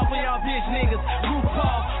shoes off, and y'all bitch niggas roof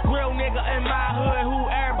off. Real nigga in my hood, who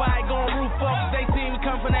everybody gon' roof off. They see me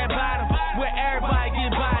come from that bottom, where everybody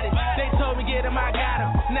get bodied. They told me get him, I got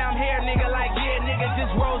him. Now I'm here, nigga, like yeah, nigga,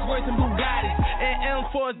 just Rolls Royce and Bugattis and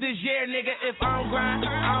M4s this year, nigga. If I don't grind,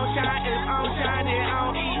 I don't shine. If I don't shine, then I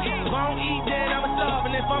don't eat. If I don't eat, then I'ma starve.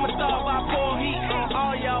 And if I'ma starve, I pour heat on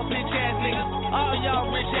all y'all bitch ass niggas, all y'all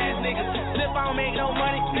rich ass niggas. If I don't make no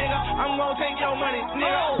money, nigga, I'm gonna take your money,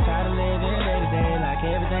 nigga. Tired of living day to day like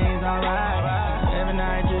everything's alright. Every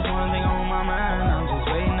night just one thing on my mind. I'm just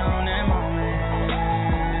waiting on that moment.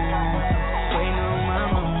 Waiting on my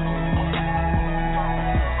moment.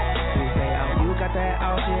 You say, oh, you got that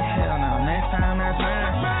all shit. Hell no, next time that's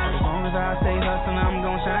mine. As long as I stay hustling, I'm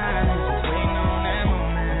gon' shine. It's just waiting on that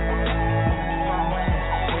moment.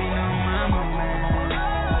 Waiting on my moment.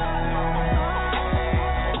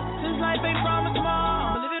 Just like they promised,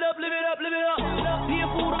 mom. Live it up, live it up, live it up. Be a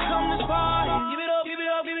fool to come this far. Give it up, give it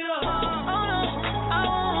up, give it up. Oh no, I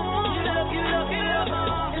won't. Give it up, give it up, give it up.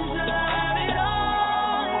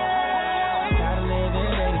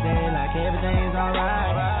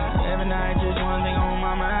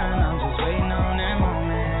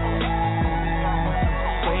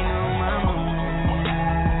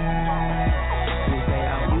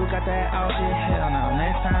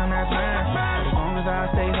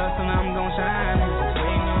 stay hustling, I'm gon' shine. Just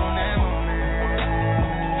waiting on that moment.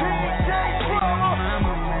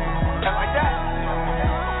 And like that.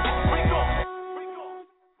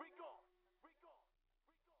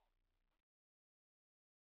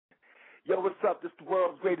 Yo, what's up? This is the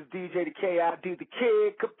world's greatest DJ, the KID, the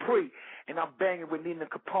Kid Capri, and I'm banging with Nina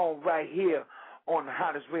Capone right here on the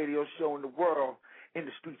hottest radio show in the world, In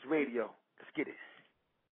the Streets Radio. Let's get it.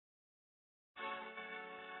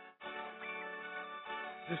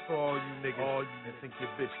 This for all you niggas that think your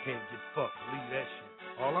bitch can't get fucked. Believe that shit.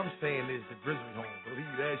 All I'm saying is the Grizzly home.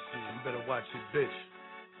 Believe that shit. You better watch your bitch.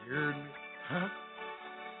 You heard me? Huh?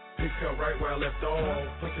 Pick up right where I left off.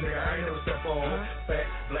 Pussy nigga, I ain't never step on. Fat,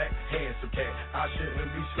 black, handsome cat. I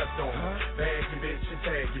shouldn't be slept on. Bag your bitch and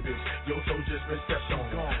tag your bitch. Yo toe just been stepped on.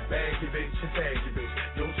 Bag your bitch and tag your bitch.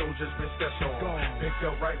 Yo toe just been stepped on. Pick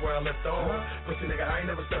up right where I left off. Pussy nigga, I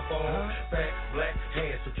ain't never step on. Fat, black,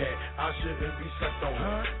 handsome cat. I shouldn't be slept on.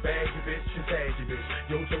 Bag your bitch and tag your bitch.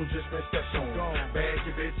 Yo toe just been stepped on. Bag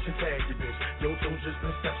your bitch and tag your bitch. Yo toe just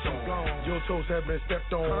been stepped on. Yo toes have been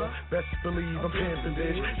stepped on. Best believe I'm pimping,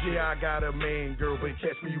 bitch. Yeah, I got a main girl, but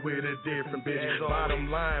catch me with a different bitch.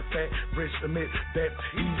 Bottom line, fat, rich, admit that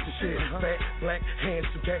he's the shit. Fat, black,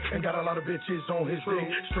 handsome cat, and got a lot of bitches on his dick.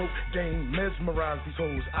 Stroke game, mesmerize these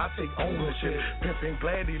hoes. I take ownership. Pimpin'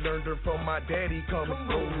 glad he learned her from my daddy. Come and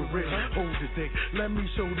roll with rich, hold his dick. Let me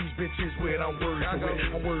show these bitches what I'm working with.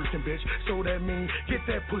 I'm working, bitch. So that mean get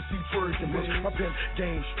that pussy twerking, bitch. My pimp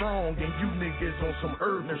game strong, and you niggas on some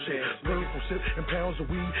herbal shit. Paid for shit and pounds of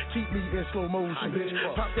weed. Keep me in slow motion, bitch.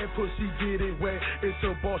 Pop that pussy, get it wet. It's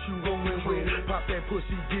a boss you rollin' with. Pop that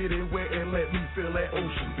pussy, get it wet, and let me feel that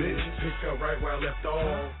ocean, bitch. Pick up right where I left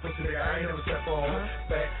off. Pussy nigga, I ain't never slept on.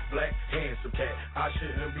 Fat, black, handsome cat. I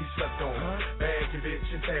shouldn't be slept on. Bag your bitch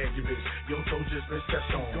and tag your bitch. Yo toe just been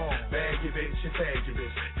stepped on. Bag your bitch and tag your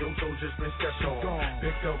bitch. Yo toe just been stepped on.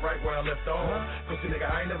 Pick up right where I left off. Pussy nigga,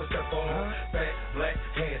 I ain't never slept on. Fat, black,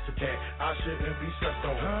 handsome cat. I shouldn't be slept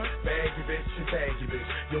on. Bag your bitch and tag your bitch.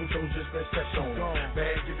 Yo toe just been stepped on.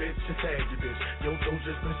 Bag your bitch and tag your bitch. Yo toe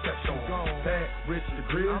just been stepped on. Fat, rich, the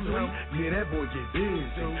grizzly. Yeah, that boy get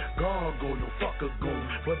busy. Gone go, no fucker go.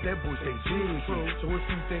 But that boy stay jiggy. So if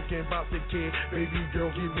you thinking about the kid, baby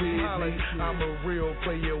girl, get with me. I'm a real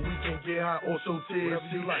player. We can get high or so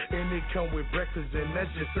tipsy. And it come with breakfast, and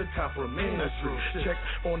that's just a compliment. Check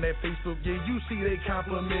on that Facebook, yeah, you see they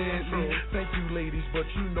compliment me. Thank you, ladies, but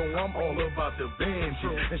you know I'm all about the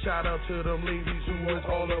Benji. And shout out to them ladies who is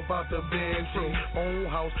all about the Benji. Own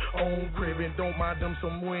house, own crib, and don't mind them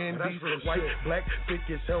some Wendy's. White, black, thick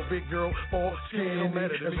as hell, big girl, or skinny.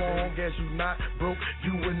 As long as you not broke,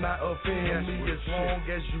 you would not offend me. As long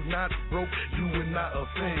as you not broke, you would not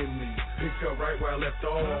offend me. Pick up right where I left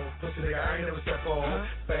off. Pussy nigga, I ain't never stepped on.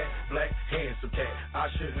 Fat, black, handsome cat. I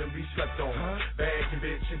shouldn't be slept on. Bag your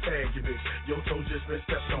bitch and tag your bitch. Yo toe just been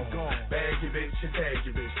stepped on. Bag your bitch and tag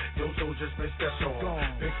your bitch. Yo toe just been stepped on.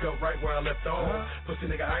 Pick up right where I left off. Pussy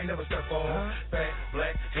nigga, I ain't never stepped on. Fat,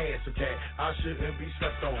 black, handsome cat. I shouldn't be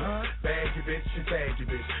slept on. Bag your bitch and tag your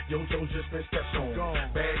bitch. Yo toe just been stepped on.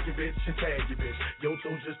 Bag your bitch and tag your bitch. Yo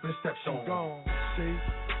toe just been stepped on. See,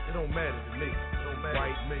 it don't matter to me. It don't matter.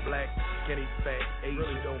 White, black, skinny, fat, Asian,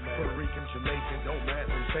 really don't matter. Puerto Rican, Jamaican, don't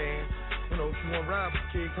matter. You know what I'm saying? You know, if you want to ride with a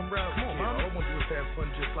kid, come ride with a kid. All I want to do is have fun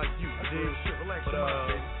just like you. Dig? Shit, relax your mind,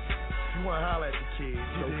 baby. If you want to holler at the kids,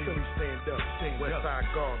 you know, Philly stand up. Westside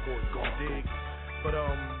Gargoyle, dig? But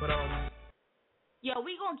Yo,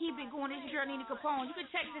 we gonna keep it going. This is your girl Nina Capone. You can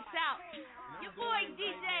check this out. Your boy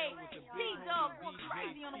DJ T-DOGG going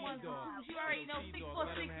crazy on the ones and twos. You already know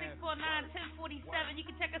 646-649-1047. You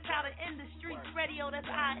can check us out at In the Streets Radio. That's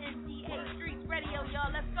INDA Streets Radio,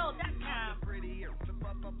 y'all. Let's go. That time.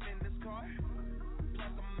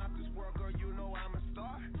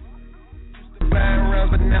 Riding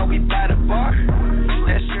around, but now we by the bar.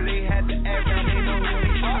 Last year they had to act out, they know who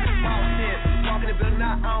we are. Walking the building,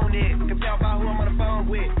 I own it. Can tell by who I'm on the phone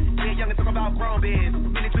with. Yeah, young and talk about grown biz.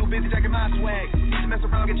 Really too busy jacking my swag. Need to mess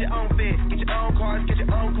around, get your own fit. Get your own cars, get your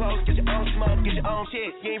own clothes, get your own smoke, get your own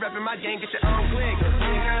shit. You ain't rapping my game, get your own click. The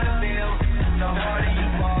bigger the bill, the harder you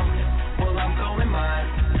fall. Well, I'm going mine,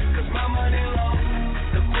 cause my money low.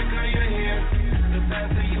 The quicker you're here, the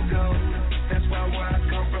faster you go. That's why where I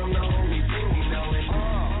come from, the only thing we know is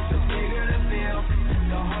the bigger the bill,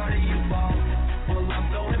 the harder you fall. Well,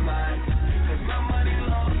 I'm going mine, cause my money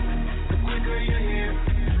low. The quicker you're here,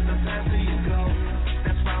 the faster you go.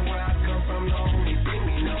 That's why where I come from, the only thing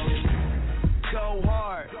we know is go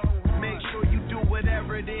hard. Make sure you do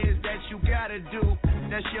whatever it is that you gotta do.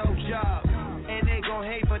 That's your job. And they gon'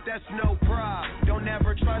 hate, but but that's no problem. Don't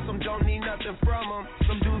ever trust them, don't need nothing from them.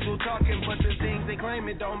 Some dudes will talking, but the things they claim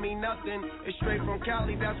it don't mean nothing. It's straight from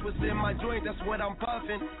Cali, that's what's in my joint, that's what I'm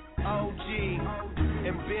puffing. OG,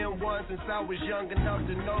 and been one since I was young enough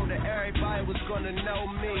to know that everybody was gonna know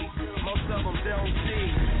me. Most of them don't see.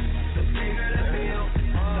 The bigger the bill,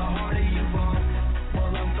 the harder you fall.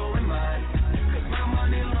 Well, I'm going mine, cause my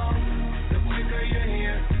money long. The quicker you're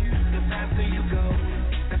here, the faster you go.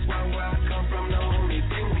 That's why where I come from, the only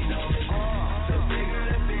thing we know is the bigger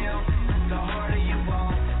the bill, the harder you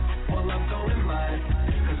fall. Well, I'm going mine,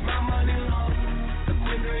 cause my money long. The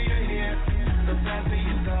quicker you're here, the faster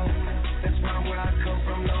you go. That's why where I come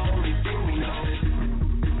from, the only thing we know is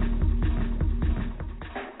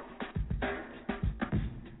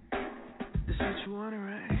this what you wanna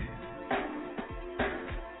write?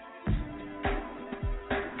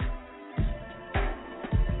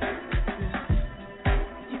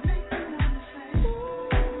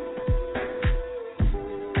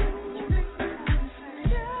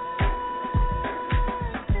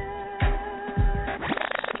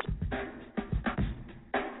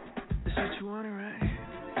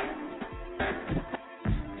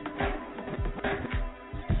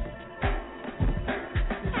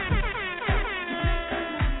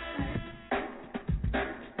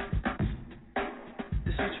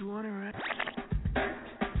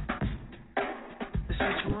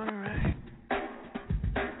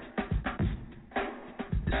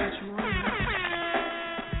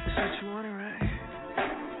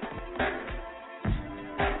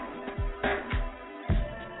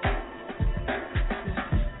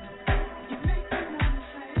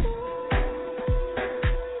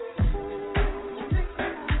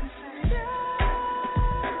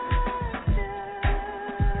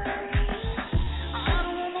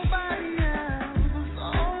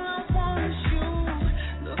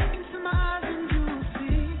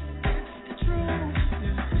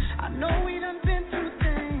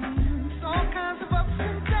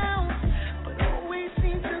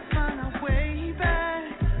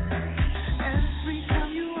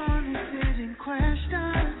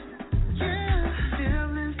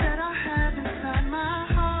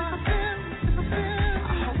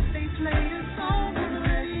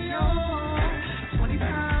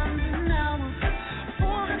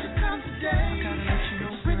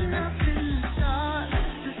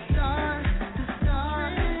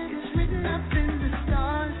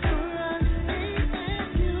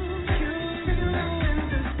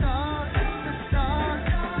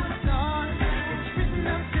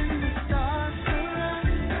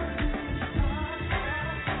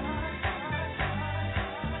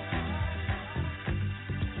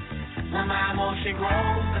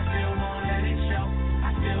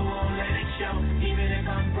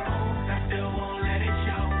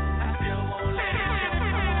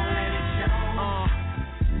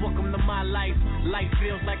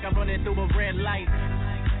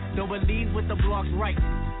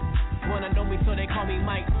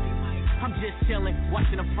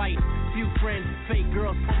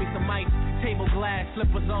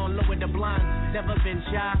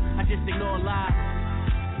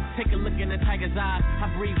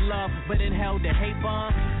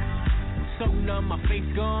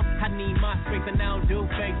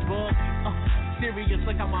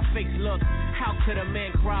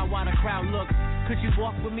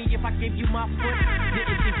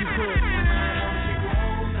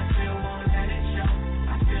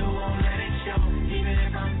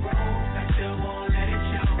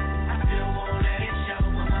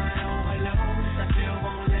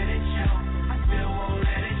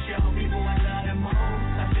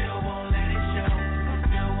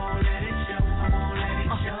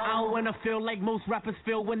 Feel like most rappers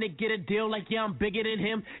feel when they get a deal, like yeah, I'm bigger than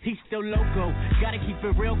him, he's still loco. Gotta keep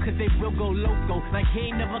it real, cause they will go loco. Like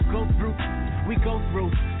he ain't never go through, we go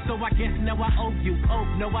through. So I guess now I owe you, oh,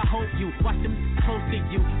 no I hope you. Watch them close to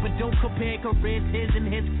you, but don't compare careers, his and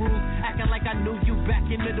his crew. Acting like I knew you back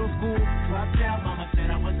in middle school. Dropped out, mama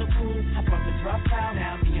said I was a fool. I probably dropped out,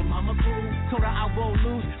 now me and mama cool. Told her I won't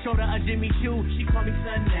lose, showed her a Jimmy Choo. She call me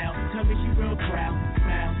son now, tell me she real proud.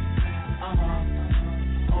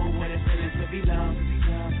 Oh, what a feeling to be loved.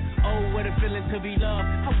 Oh, what a feeling to be loved.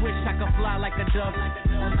 I wish I could fly like a dove.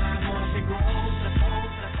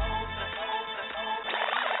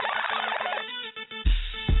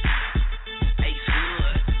 Hey,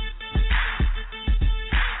 good.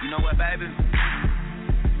 You know what, baby?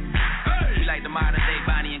 Hey. We like the modern day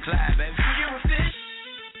Bonnie and Clyde, baby. You a fish?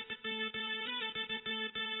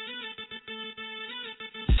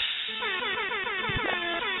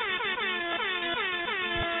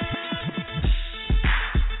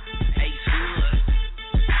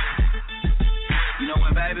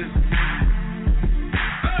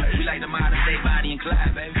 and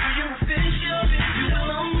Clyde, baby. Are you official? You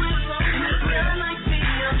belong with someone. A girl like me,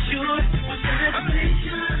 I'm sure. What's the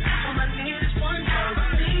hesitation? All I need is one word.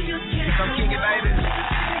 See you can't Come kick it, baby.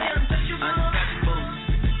 Untouchable.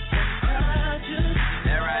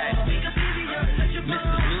 That right. Mr.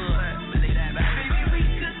 Good. Believe that, baby.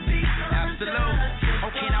 Absolute.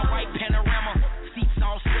 Okay, now white panorama. Seats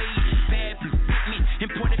on stage. Bad blue with me.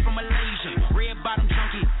 Imported from Malaysia. Red bottom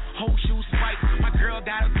junkie. Whole shoes white. My girl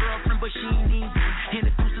got a girlfriend, but she ain't even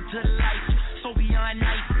introduced her to the life. So beyond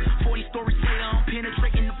nice. 40 stories later, I'm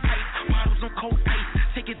penetrating the pipe. Bottles on cold ice.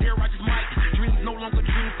 Take it there, I just might. Dreams no longer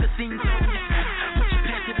dreams, the things over your sight. Put your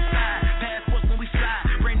past to the side. Passports when we fly.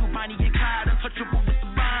 Brand new Bonnie and Clyde, untouchable with the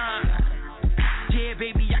bond. Yeah,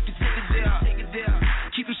 baby, I can take it there.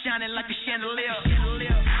 Keep it shining like a chandelier.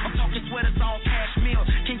 I'm talking sweaters all cashmere.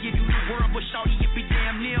 Can't give you the world, but shawty, it be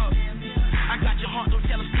damn near. I got your heart, don't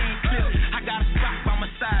tell them stand clear. I got a spot by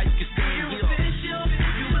my side, you can stand here. You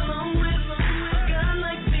belong with a girl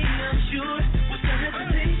like me, I'm sure. What's the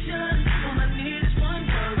hesitation? All I need is one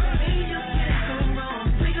word. Me, you can't go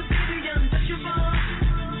wrong. We could be the untouchable.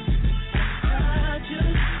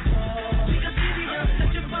 We could be the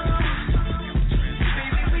untouchable.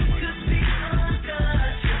 Baby, we could be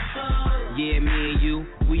untouchable. Yeah, me and you,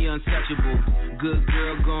 we untouchable. Good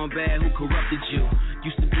girl gone bad, who corrupted you?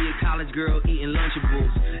 Used to be a college girl eating Lunchables.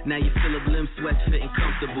 Now you feel a limb sweat fitting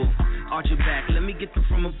comfortable. Arch your back, let me get them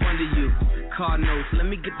from up under you. Car notes, let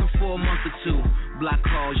me get them for a month or two. Block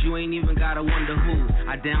calls, you ain't even gotta wonder who.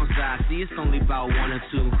 I downsize, see it's only about one or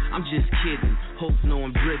two. I'm just kidding, hope no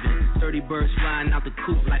I'm driven. 30 birds flying out the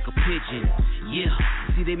coop like a pigeon. Yeah,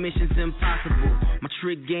 see they mission's impossible. My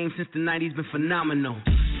trick game since the 90s been phenomenal.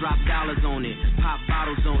 Drop dollars on it, pop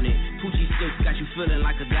bottles on it. Poochie silks got you feeling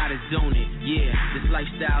like a goddess, don't it? Yeah, this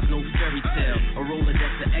lifestyle's no fairy tale. A roller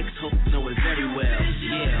that's the ex-hope know it very well.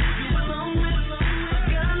 Yeah. You belong with a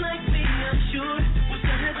girl like me, I'm sure. What's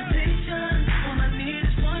the hesitation? All I need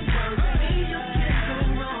is one word. Me, you can't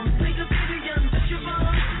go wrong. We could be the untouchable.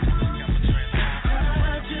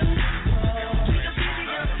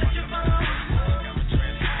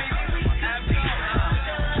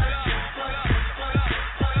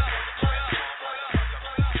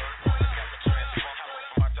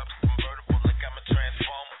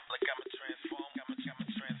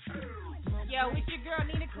 Yo, it's your girl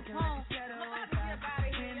Nina Capone. Time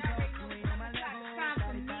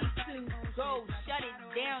for me to go shut it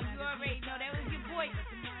down. You already know that was your boy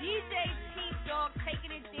DJ T-DOGG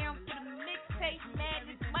taking it down for the Mixtape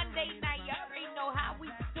Madness Monday night. Y'all already know how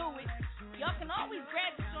we do it. Y'all can always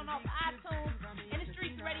grab this one off iTunes, In the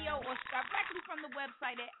Streets Radio, or directly from the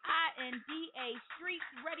website at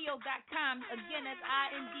indastreetsradio.com. Again, that's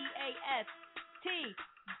INDASTREETS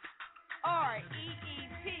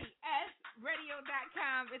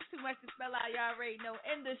radio.com. It's too much to spell out. Y'all already know.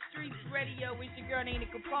 In the Streets Radio with your girl Nina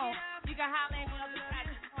Capone. You can holler at me on the side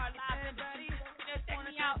live in the streets. Check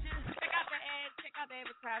me out. Check out the ads. Check out the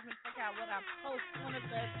advertisement. Check out what I'm posting on the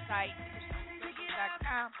website,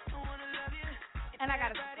 indastreetsradio.com. And I got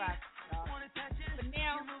a surprise. But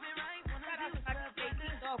now, shout out to my DJ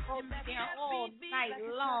T-DOGG holding me down all night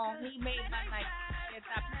long. He made my night. Yes,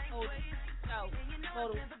 I told you. So,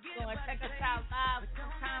 go and check us out live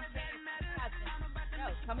sometime. Yo,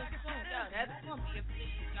 coming soon. Yo, that's going to be a big thing.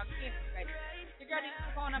 Y'all can't be ready. Your girl is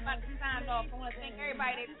going about to sign off. I want to thank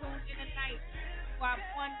everybody that tuned in tonight. While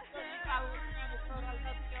one followers around the world, I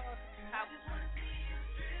love y'all.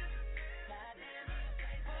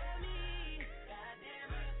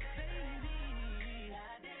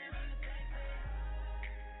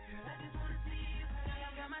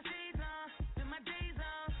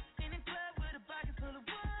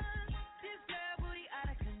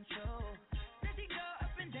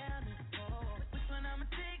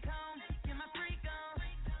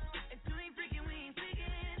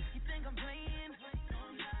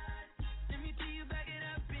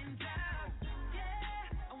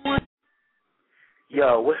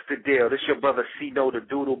 Yo, what's the deal? This your brother C-No the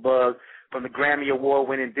Doodle Bug from the Grammy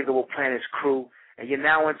Award-winning Diggable Planets crew, and you're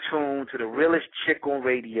now in tune to the realest chick on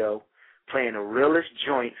radio, playing the realest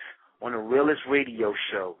joints on the realest radio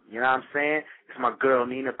show. You know what I'm saying? It's my girl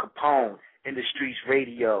Nina Capone, In the Streets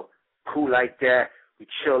Radio. Cool like that. We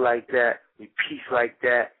chill like that. We peace like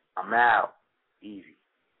that. I'm out. Easy.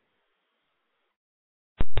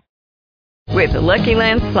 With the Lucky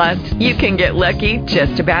Land Slots, you can get lucky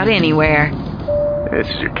just about anywhere. This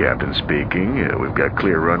is your captain speaking. We've got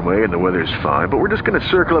clear runway and the weather's fine, but we're just going to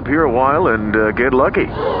circle up here a while and get lucky.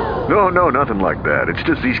 No, nothing like that. It's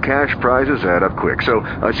just these cash prizes add up quick. So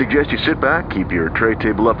I suggest you sit back, keep your tray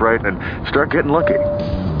table upright, and start getting lucky.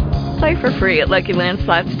 Play for free at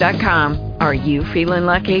LuckyLandSlots.com. Are you feeling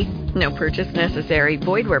lucky? No purchase necessary.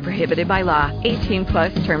 Void where prohibited by law.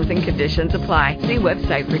 18+ terms and conditions apply. See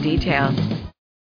website for details.